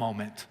lives in the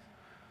moment.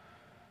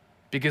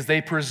 Because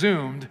they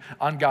presumed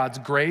on God's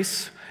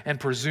grace and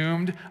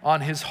presumed on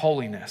his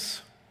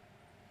holiness.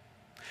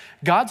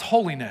 God's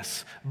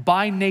holiness,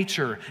 by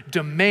nature,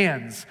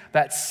 demands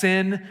that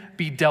sin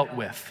be dealt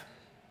with.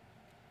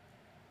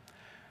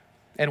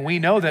 And we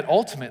know that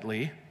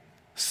ultimately,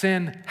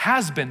 sin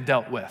has been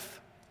dealt with,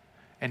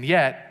 and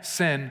yet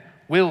sin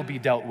will be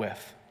dealt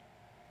with.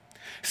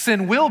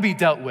 Sin will be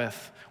dealt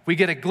with. We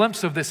get a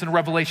glimpse of this in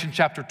Revelation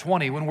chapter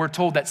 20 when we're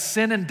told that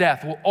sin and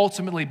death will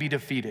ultimately be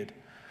defeated.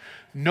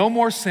 No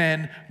more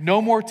sin,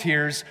 no more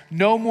tears,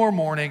 no more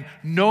mourning,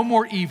 no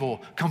more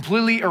evil,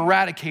 completely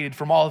eradicated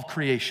from all of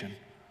creation.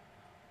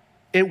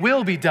 It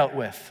will be dealt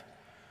with.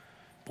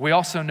 But we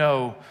also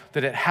know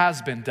that it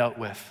has been dealt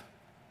with.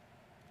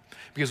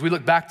 Because we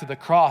look back to the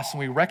cross and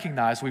we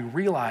recognize, we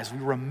realize, we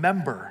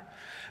remember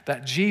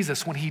that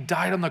Jesus, when he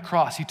died on the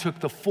cross, he took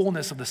the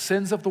fullness of the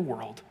sins of the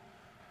world,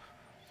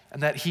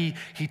 and that he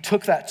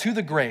took that to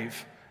the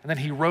grave, and then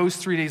he rose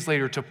 3 days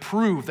later to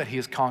prove that he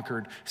has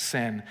conquered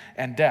sin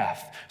and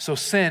death. So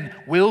sin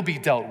will be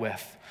dealt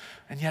with,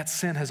 and yet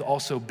sin has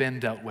also been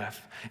dealt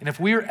with. And if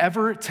we are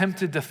ever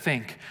tempted to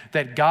think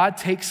that God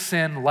takes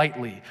sin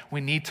lightly,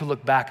 we need to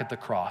look back at the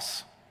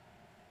cross.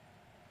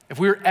 If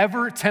we are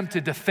ever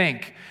tempted to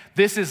think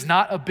this is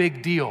not a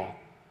big deal,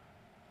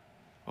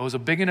 it was a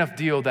big enough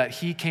deal that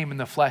he came in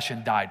the flesh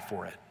and died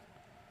for it.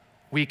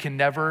 We can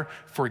never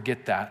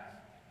forget that.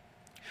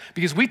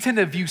 Because we tend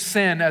to view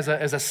sin as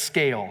a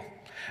scale,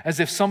 as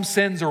if some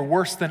sins are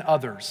worse than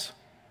others.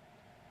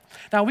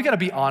 Now, we got to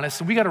be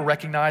honest, and we got to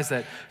recognize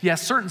that,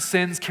 yes, certain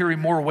sins carry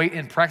more weight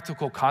and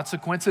practical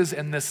consequences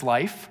in this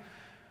life.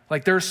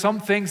 Like there are some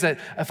things that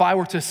if I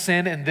were to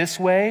sin in this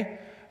way,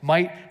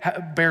 might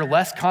bear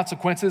less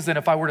consequences than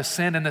if I were to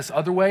sin in this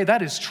other way.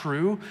 That is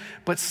true,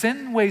 but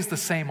sin weighs the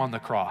same on the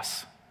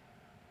cross.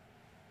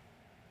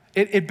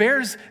 It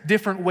bears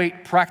different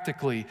weight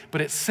practically, but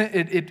it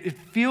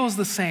feels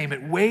the same.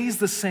 It weighs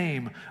the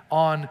same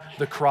on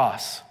the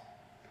cross.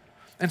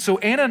 And so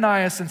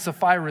Ananias and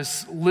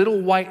Sapphira's little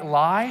white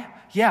lie,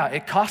 yeah,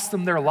 it cost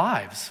them their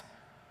lives.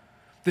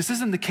 This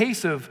isn't the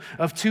case of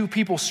two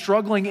people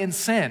struggling in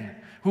sin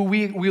who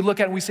we look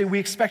at and we say, we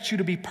expect you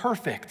to be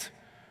perfect.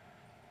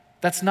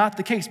 That's not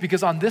the case,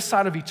 because on this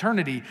side of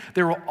eternity,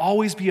 there will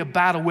always be a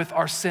battle with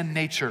our sin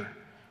nature.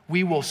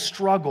 We will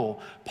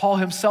struggle. Paul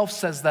himself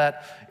says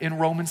that in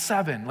Romans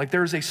 7. Like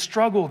there's a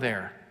struggle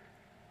there.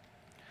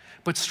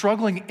 But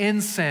struggling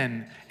in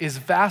sin is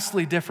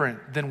vastly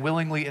different than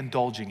willingly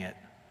indulging it.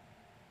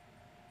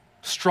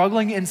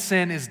 Struggling in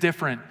sin is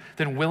different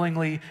than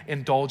willingly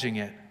indulging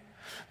it.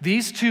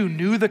 These two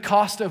knew the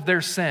cost of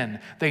their sin.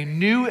 They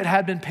knew it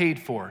had been paid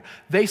for.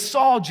 They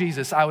saw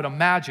Jesus, I would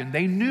imagine.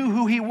 They knew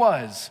who he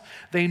was.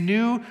 They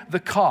knew the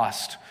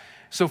cost.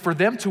 So for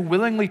them to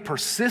willingly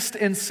persist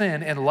in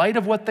sin in light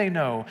of what they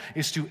know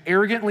is to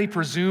arrogantly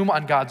presume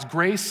on God's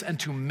grace and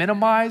to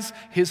minimize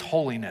his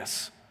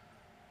holiness.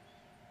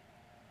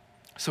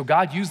 So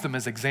God used them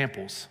as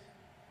examples.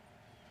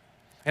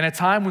 In a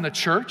time when the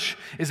church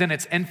is in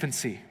its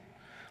infancy,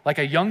 like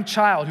a young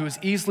child who is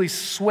easily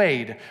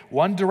swayed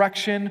one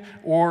direction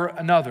or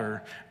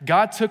another,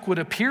 God took what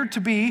appeared to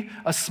be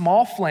a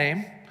small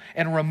flame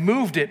and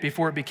removed it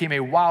before it became a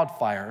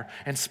wildfire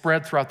and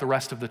spread throughout the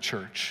rest of the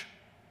church.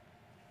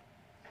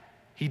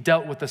 He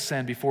dealt with the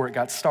sin before it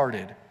got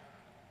started.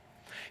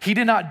 He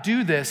did not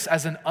do this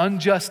as an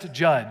unjust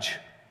judge,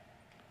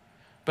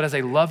 but as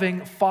a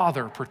loving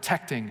father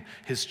protecting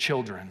his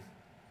children.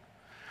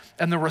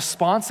 And the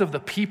response of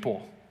the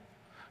people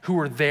who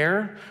were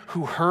there,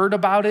 who heard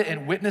about it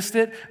and witnessed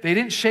it, they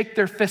didn't shake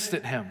their fist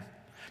at him,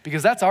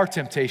 because that's our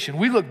temptation.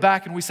 We look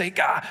back and we say,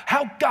 God,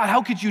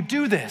 how could you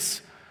do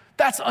this?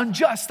 That's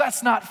unjust.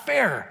 That's not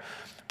fair.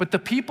 But the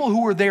people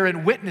who were there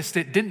and witnessed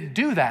it didn't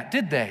do that,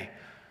 did they?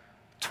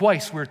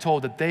 Twice we're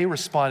told that they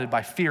responded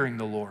by fearing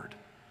the Lord,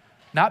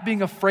 not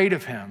being afraid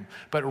of him,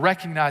 but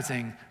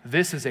recognizing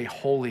this is a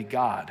holy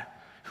God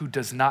who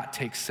does not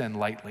take sin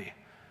lightly.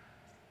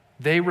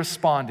 They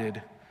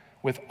responded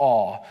with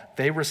awe.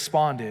 They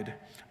responded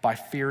by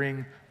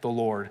fearing the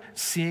Lord,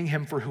 seeing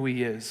him for who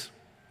he is.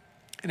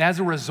 And as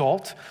a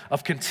result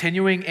of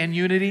continuing in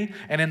unity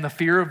and in the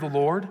fear of the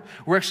Lord,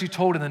 we're actually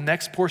told in the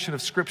next portion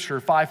of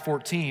Scripture,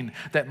 5:14,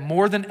 that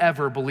more than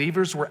ever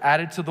believers were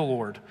added to the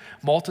Lord,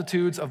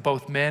 multitudes of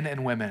both men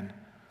and women.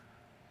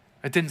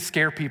 It didn't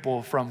scare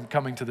people from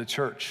coming to the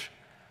church.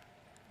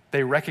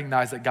 They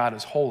recognized that God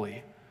is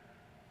holy.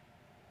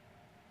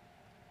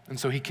 And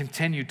so he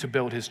continued to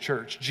build his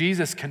church.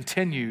 Jesus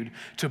continued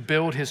to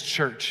build his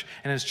church,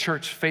 and his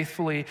church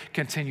faithfully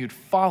continued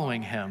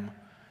following him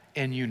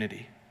in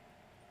unity.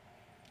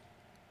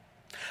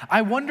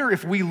 I wonder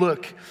if we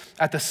look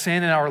at the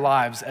sin in our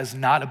lives as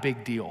not a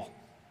big deal.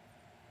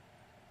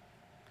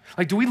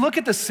 Like, do we look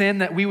at the sin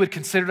that we would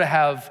consider to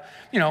have,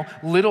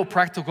 little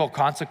practical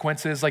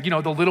consequences, like,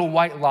 the little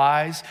white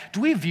lies?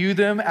 Do we view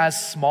them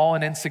as small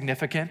and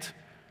insignificant?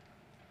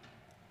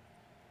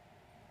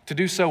 To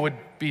do so would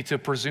be to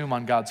presume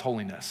on God's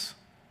holiness.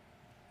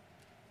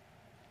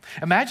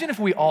 Imagine if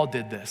we all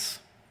did this.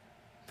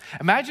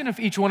 Imagine if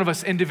each one of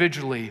us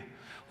individually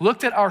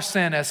looked at our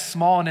sin as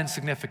small and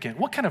insignificant.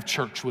 What kind of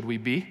church would we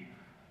be?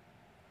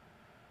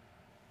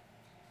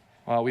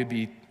 Well, we'd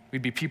be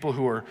We'd be people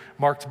who are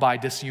marked by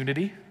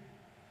disunity,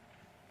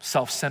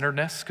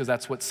 self-centeredness, because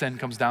that's what sin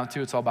comes down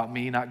to. It's all about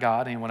me, not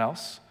God, anyone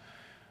else.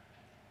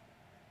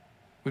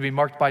 We'd be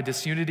marked by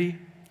disunity,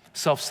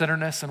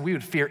 self-centeredness, and we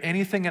would fear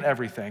anything and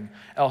everything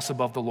else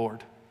above the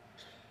Lord.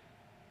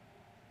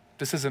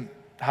 This isn't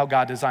how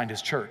God designed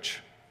his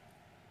church.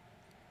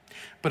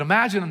 But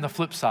imagine on the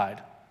flip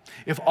side,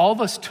 if all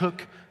of us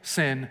took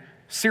sin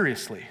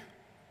seriously,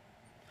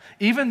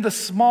 even the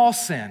small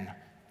sin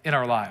in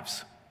our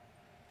lives,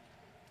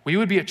 we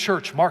would be a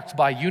church marked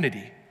by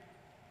unity,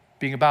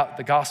 being about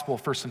the gospel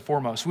first and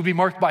foremost. We'd be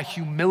marked by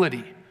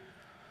humility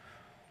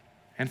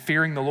and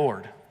fearing the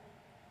Lord.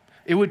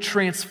 It would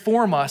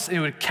transform us, and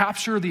it would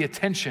capture the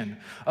attention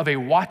of a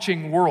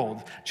watching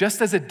world,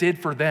 just as it did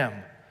for them.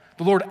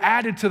 The Lord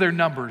added to their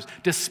numbers,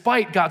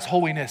 despite God's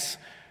holiness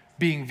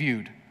being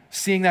viewed,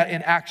 seeing that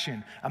in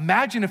action.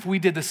 Imagine if we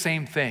did the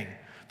same thing.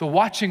 The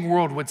watching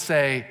world would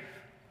say,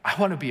 I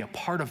want to be a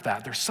part of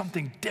that. There's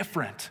something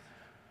different.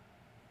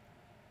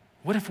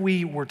 What if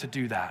we were to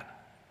do that?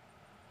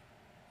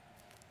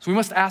 So we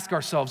must ask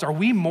ourselves, are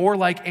we more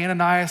like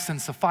Ananias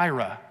and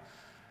Sapphira?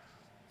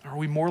 Or are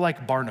we more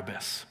like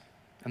Barnabas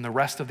and the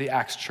rest of the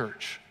Acts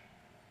church?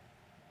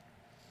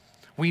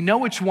 We know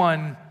which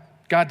one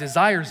God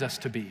desires us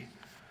to be.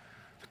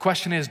 The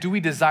question is, do we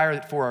desire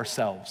it for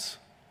ourselves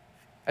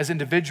as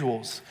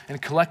individuals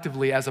and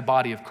collectively as a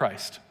body of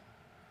Christ?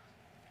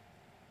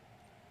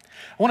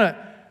 I want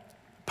to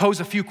pose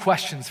a few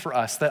questions for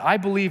us that I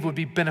believe would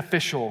be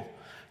beneficial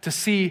to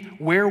see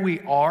where we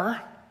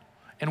are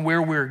and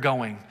where we're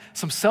going.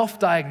 Some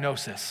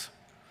self-diagnosis.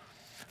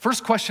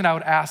 First question I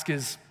would ask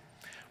is,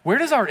 where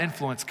does our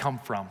influence come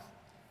from?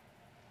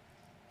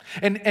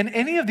 And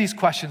any of these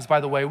questions, by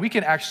the way, we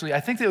can actually, I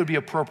think that it would be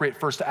appropriate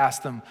first to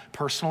ask them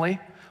personally.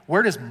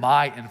 Where does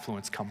my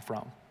influence come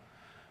from?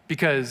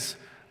 Because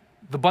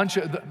the bunch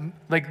of,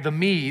 the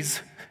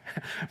me's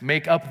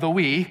make up the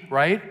we,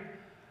 right?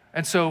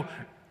 And so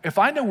if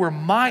I know where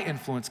my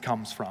influence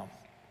comes from,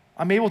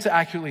 I'm able to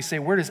accurately say,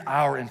 where does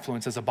our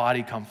influence as a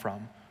body come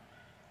from?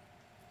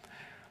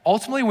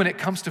 Ultimately, when it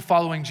comes to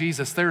following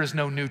Jesus, there is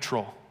no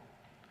neutral.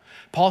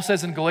 Paul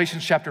says in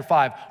Galatians chapter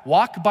 5,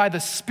 walk by the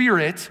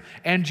Spirit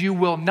and you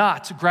will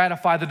not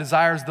gratify the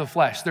desires of the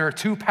flesh. There are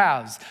two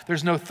paths.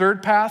 There's no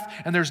third path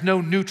and there's no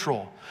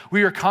neutral.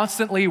 We are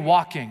constantly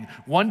walking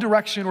one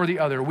direction or the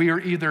other. We are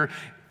either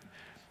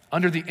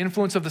under the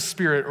influence of the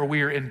Spirit or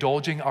we are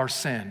indulging our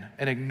sin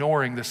and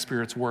ignoring the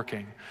Spirit's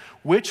working.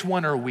 Which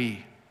one are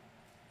we?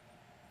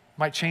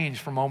 Might change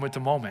from moment to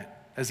moment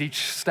as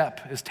each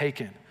step is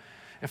taken.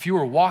 If you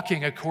are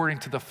walking according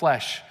to the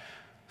flesh,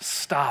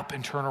 stop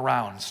and turn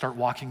around and start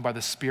walking by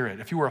the Spirit.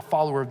 If you are a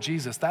follower of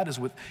Jesus,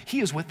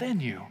 He is within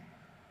you.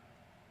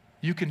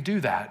 You can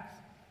do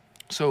that.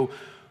 So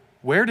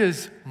where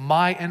does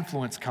my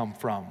influence come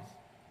from?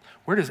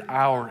 Where does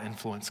our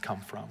influence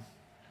come from?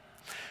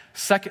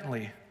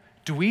 Secondly,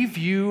 do we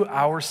view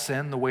our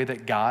sin the way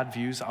that God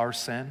views our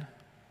sin?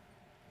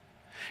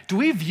 Do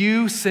we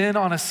view sin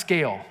on a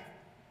scale?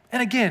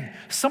 And again,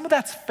 some of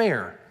that's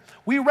fair.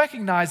 We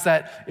recognize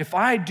that if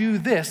I do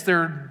this,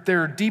 there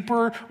are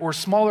deeper or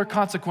smaller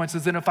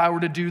consequences than if I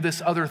were to do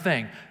this other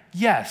thing.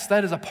 Yes,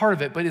 that is a part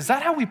of it, but is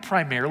that how we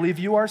primarily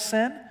view our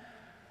sin?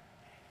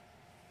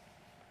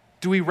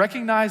 Do we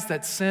recognize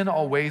that sin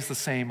all weighs the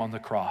same on the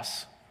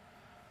cross?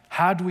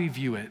 How do we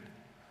view it?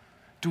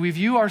 Do we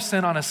view our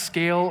sin on a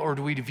scale or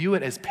do we view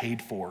it as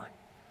paid for?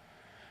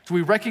 Do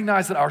we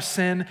recognize that our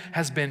sin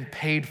has been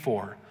paid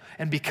for?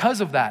 And because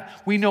of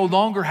that, we no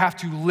longer have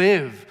to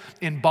live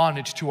in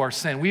bondage to our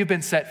sin. We have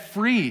been set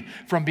free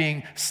from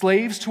being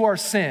slaves to our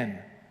sin.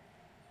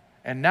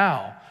 And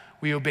now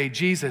we obey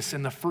Jesus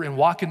and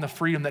walk in the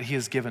freedom that He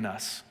has given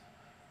us.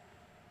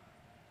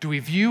 Do we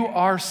view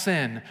our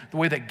sin the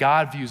way that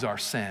God views our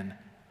sin?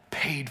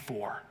 Paid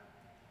for.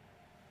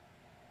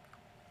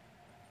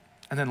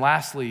 And then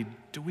lastly,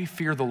 do we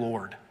fear the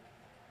Lord?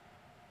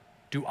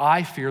 Do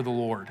I fear the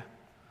Lord?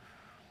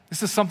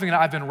 This is something that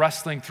I've been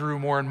wrestling through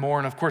more and more.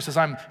 And of course, as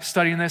I'm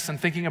studying this and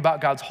thinking about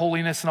God's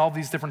holiness and all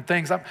these different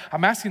things,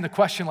 I'm asking the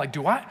question, like,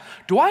 do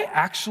I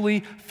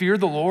actually fear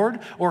the Lord?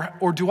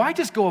 Or do I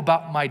just go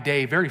about my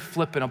day very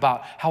flippant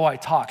about how I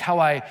talk, how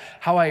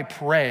I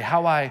pray,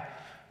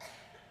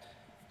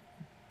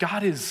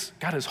 God is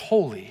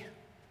holy.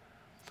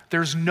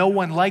 There's no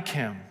one like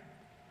Him.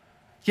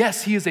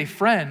 Yes, He is a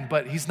friend,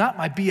 but He's not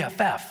my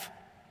BFF.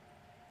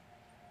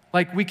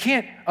 Like, we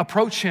can't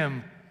approach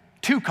Him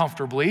too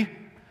comfortably.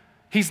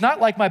 He's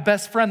not like my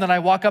best friend that I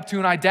walk up to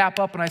and I dap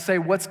up and I say,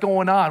 what's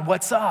going on?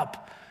 What's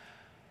up?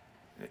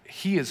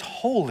 He is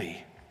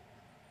holy.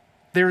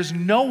 There is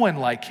no one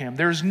like Him.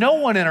 There's no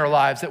one in our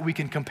lives that we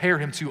can compare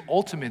Him to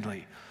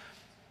ultimately.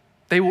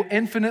 They will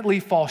infinitely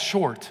fall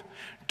short.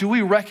 Do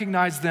we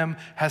recognize them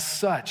as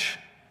such?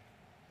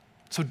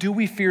 So do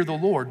we fear the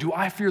Lord? Do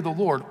I fear the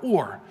Lord?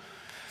 Or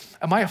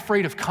am I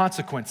afraid of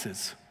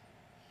consequences?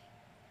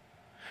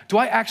 Do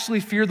I actually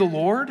fear the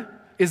Lord?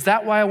 Is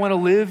that why I want to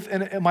live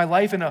in my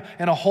life in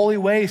a holy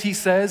way? He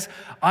says,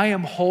 I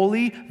am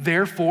holy,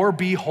 therefore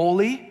be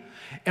holy.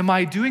 Am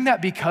I doing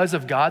that because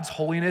of God's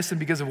holiness and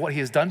because of what he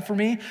has done for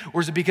me?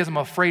 Or is it because I'm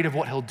afraid of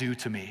what he'll do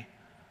to me?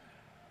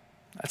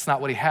 That's not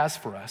what he has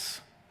for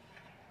us.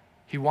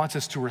 He wants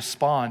us to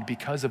respond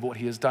because of what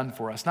he has done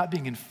for us, not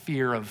being in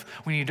fear of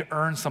we need to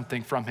earn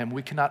something from him.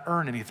 We cannot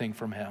earn anything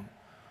from him.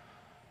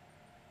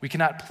 We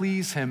cannot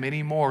please him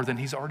any more than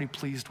he's already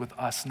pleased with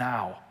us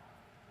now.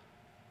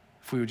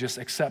 If we would just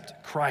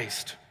accept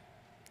Christ,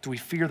 do we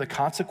fear the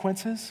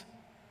consequences?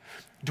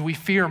 Do we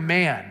fear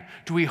man?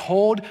 Do we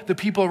hold the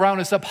people around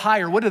us up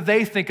higher? What do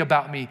they think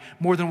about me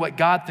more than what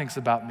God thinks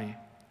about me?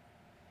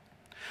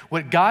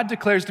 What God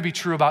declares to be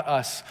true about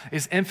us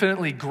is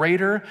infinitely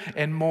greater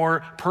and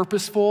more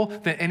purposeful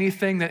than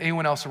anything that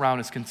anyone else around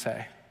us can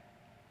say.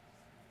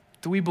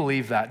 Do we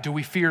believe that? Do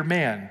we fear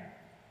man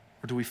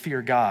or do we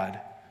fear God?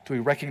 Do we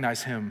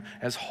recognize him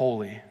as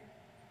holy?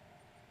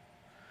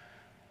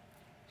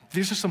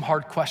 These are some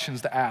hard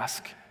questions to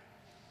ask.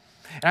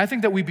 And I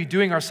think that we'd be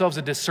doing ourselves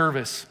a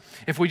disservice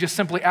if we just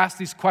simply asked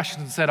these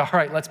questions and said, all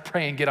right, let's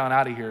pray and get on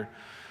out of here.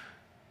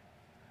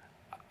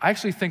 I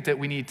actually think that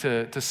we need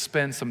to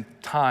spend some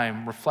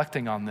time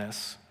reflecting on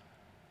this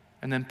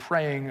and then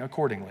praying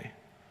accordingly.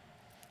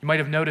 You might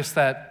have noticed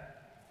that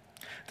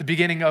at the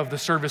beginning of the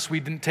service, we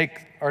didn't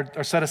take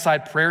or set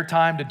aside prayer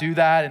time to do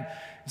that. And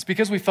it's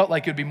because we felt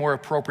like it would be more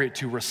appropriate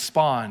to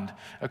respond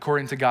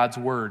according to God's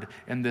word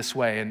in this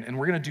way. And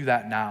we're going to do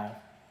that now.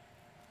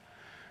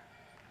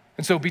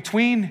 And so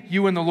between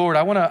you and the Lord,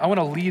 I want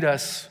to lead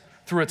us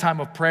through a time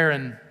of prayer.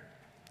 And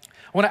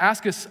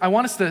I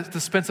want us to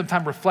spend some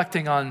time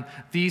reflecting on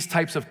these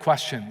types of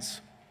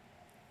questions.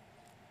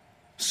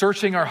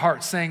 Searching our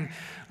hearts, saying,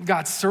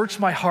 God, search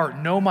my heart,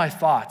 know my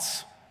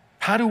thoughts.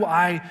 How do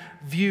I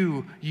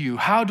view you?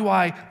 How do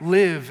I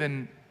live?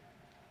 And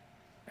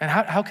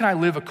how can I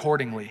live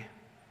accordingly?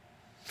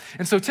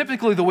 And so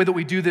typically the way that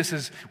we do this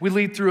is we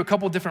lead through a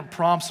couple different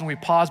prompts and we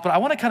pause, but I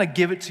want to kind of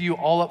give it to you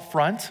all up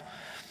front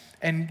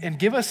and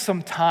give us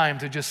some time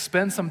to just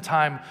spend some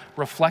time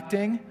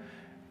reflecting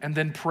and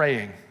then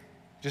praying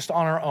just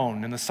on our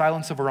own in the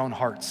silence of our own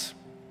hearts.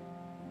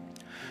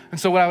 And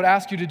so what I would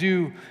ask you to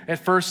do at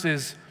first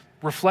is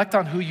reflect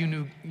on who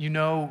you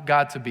know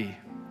God to be.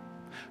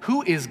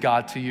 Who is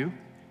God to you?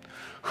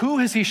 Who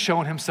has he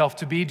shown himself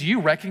to be? Do you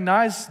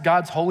recognize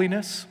God's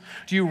holiness?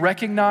 Do you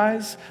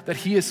recognize that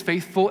he is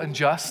faithful and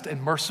just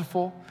and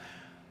merciful?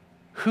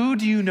 Who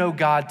do you know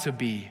God to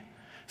be?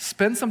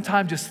 Spend some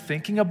time just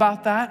thinking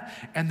about that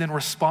and then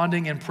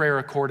responding in prayer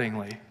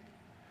accordingly.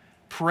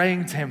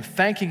 Praying to him,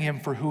 thanking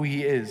him for who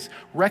he is,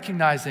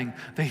 recognizing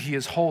that he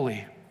is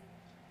holy.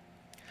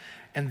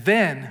 And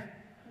then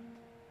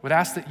would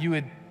ask that you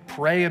would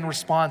pray in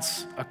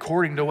response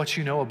according to what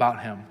you know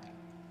about him.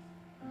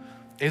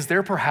 Is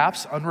there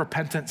perhaps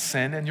unrepentant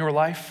sin in your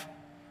life?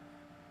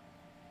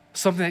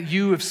 Something that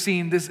you have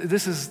seen, this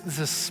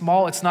is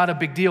small, it's not a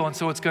big deal, and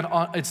so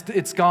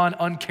it's gone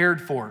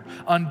uncared for,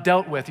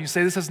 undealt with. You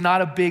say, this is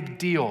not a big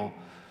deal.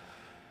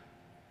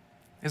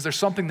 Is there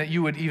something that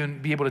you would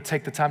even be able to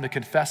take the time to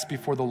confess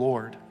before the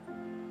Lord?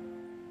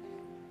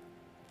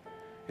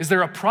 Is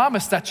there a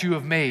promise that you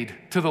have made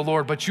to the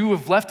Lord, but you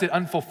have left it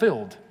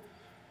unfulfilled?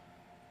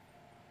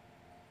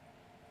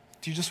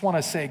 Do you just want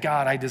to say,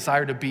 God, I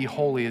desire to be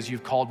holy as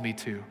you've called me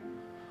to?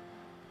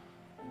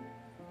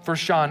 1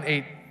 John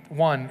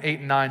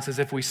 8:1-8-9 says,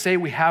 if we say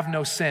we have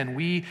no sin,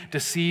 we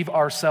deceive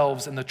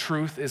ourselves and the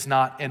truth is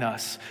not in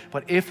us.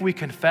 But if we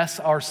confess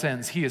our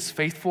sins, he is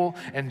faithful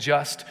and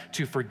just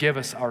to forgive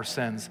us our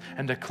sins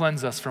and to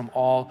cleanse us from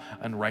all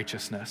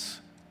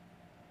unrighteousness.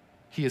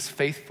 He is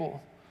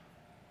faithful.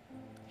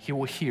 He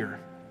will hear.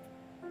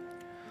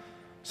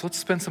 So let's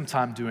spend some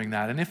time doing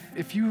that. And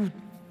if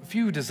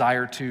you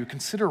desire to,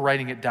 consider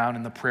writing it down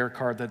in the prayer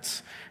card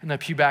that's in the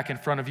pew back in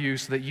front of you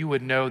so that you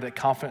would know that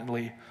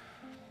confidently,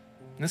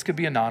 and this could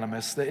be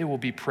anonymous, that it will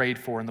be prayed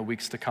for in the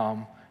weeks to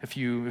come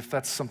if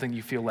that's something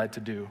you feel led to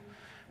do.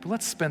 But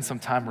let's spend some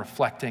time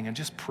reflecting and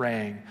just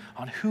praying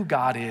on who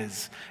God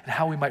is and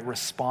how we might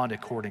respond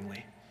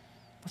accordingly.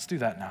 Let's do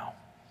that now.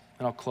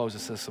 And I'll close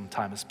this as some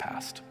time has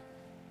passed.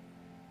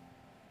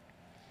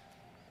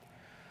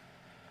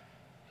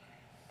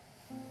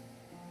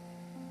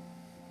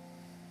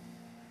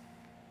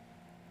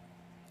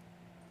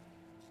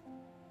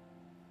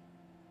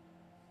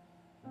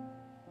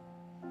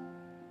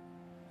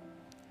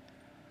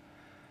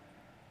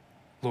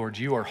 Lord,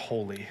 you are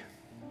holy.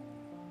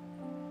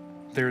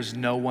 There is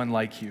no one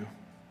like you.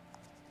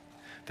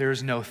 There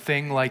is no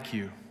thing like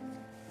you.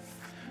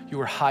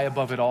 You are high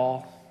above it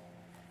all.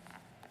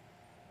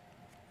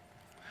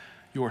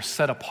 You are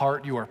set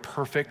apart. You are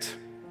perfect.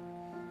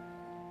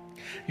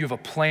 You have a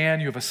plan.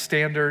 You have a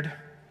standard.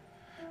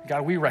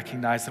 God, we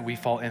recognize that we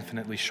fall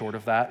infinitely short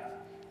of that.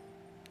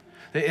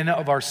 That in and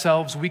of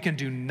ourselves, we can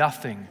do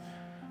nothing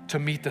to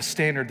meet the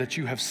standard that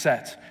you have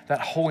set, that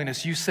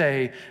holiness. You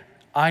say,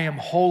 I am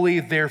holy,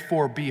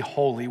 therefore be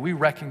holy. We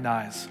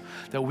recognize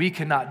that we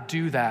cannot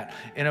do that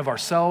in of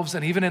ourselves,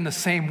 and even in the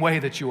same way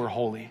that you are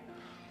holy.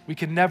 We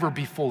can never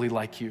be fully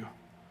like you.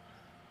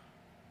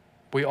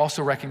 But we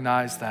also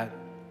recognize that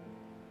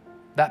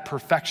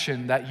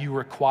perfection that you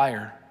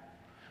require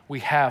we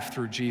have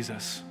through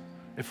Jesus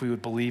if we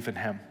would believe in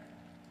him.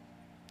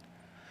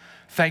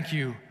 Thank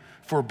you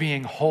for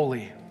being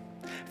holy.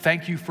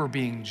 Thank you for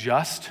being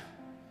just,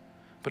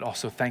 but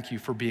also thank you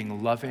for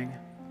being loving.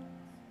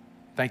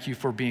 Thank you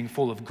for being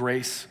full of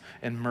grace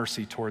and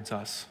mercy towards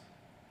us.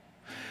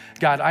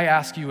 God, I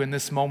ask you in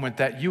this moment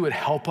that you would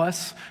help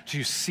us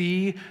to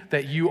see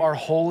that you are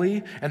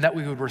holy and that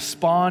we would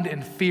respond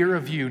in fear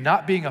of you,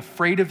 not being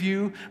afraid of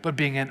you, but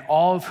being in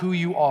awe of who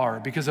you are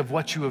because of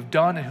what you have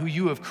done and who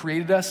you have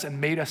created us and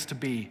made us to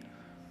be.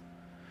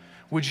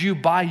 Would you,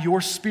 by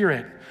your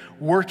Spirit,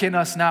 work in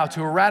us now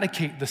to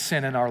eradicate the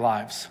sin in our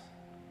lives?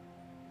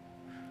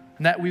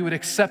 And that we would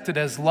accept it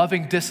as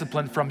loving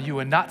discipline from you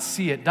and not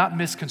see it, not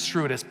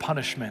misconstrue it as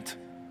punishment.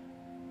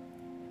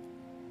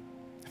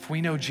 If we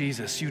know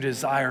Jesus, you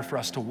desire for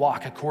us to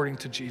walk according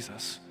to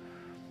Jesus,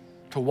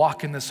 to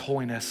walk in this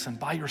holiness, and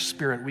by your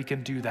Spirit we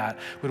can do that.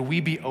 Would we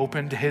be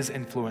open to his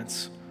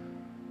influence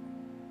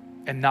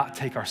and not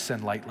take our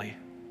sin lightly?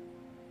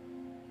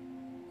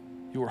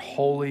 You are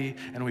holy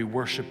and we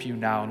worship you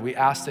now, and we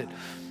ask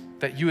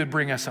that you would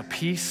bring us a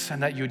peace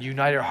and that you would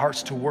unite our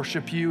hearts to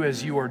worship you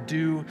as you are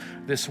due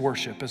this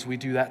worship, as we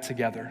do that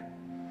together.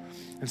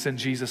 It's in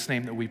Jesus'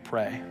 name that we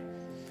pray.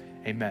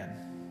 Amen.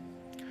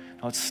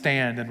 Now let's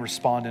stand and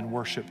respond in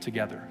worship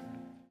together.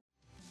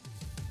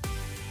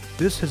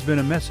 This has been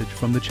a message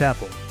from the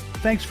chapel.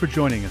 Thanks for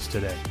joining us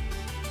today.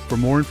 For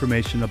more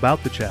information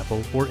about the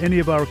chapel or any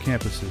of our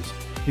campuses,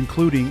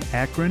 including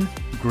Akron,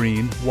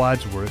 Greene,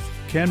 Wadsworth,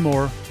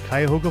 Kenmore,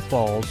 Cuyahoga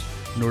Falls,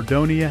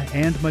 Nordonia,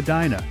 and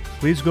Medina,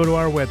 please go to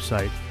our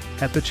website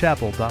at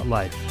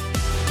thechapel.life.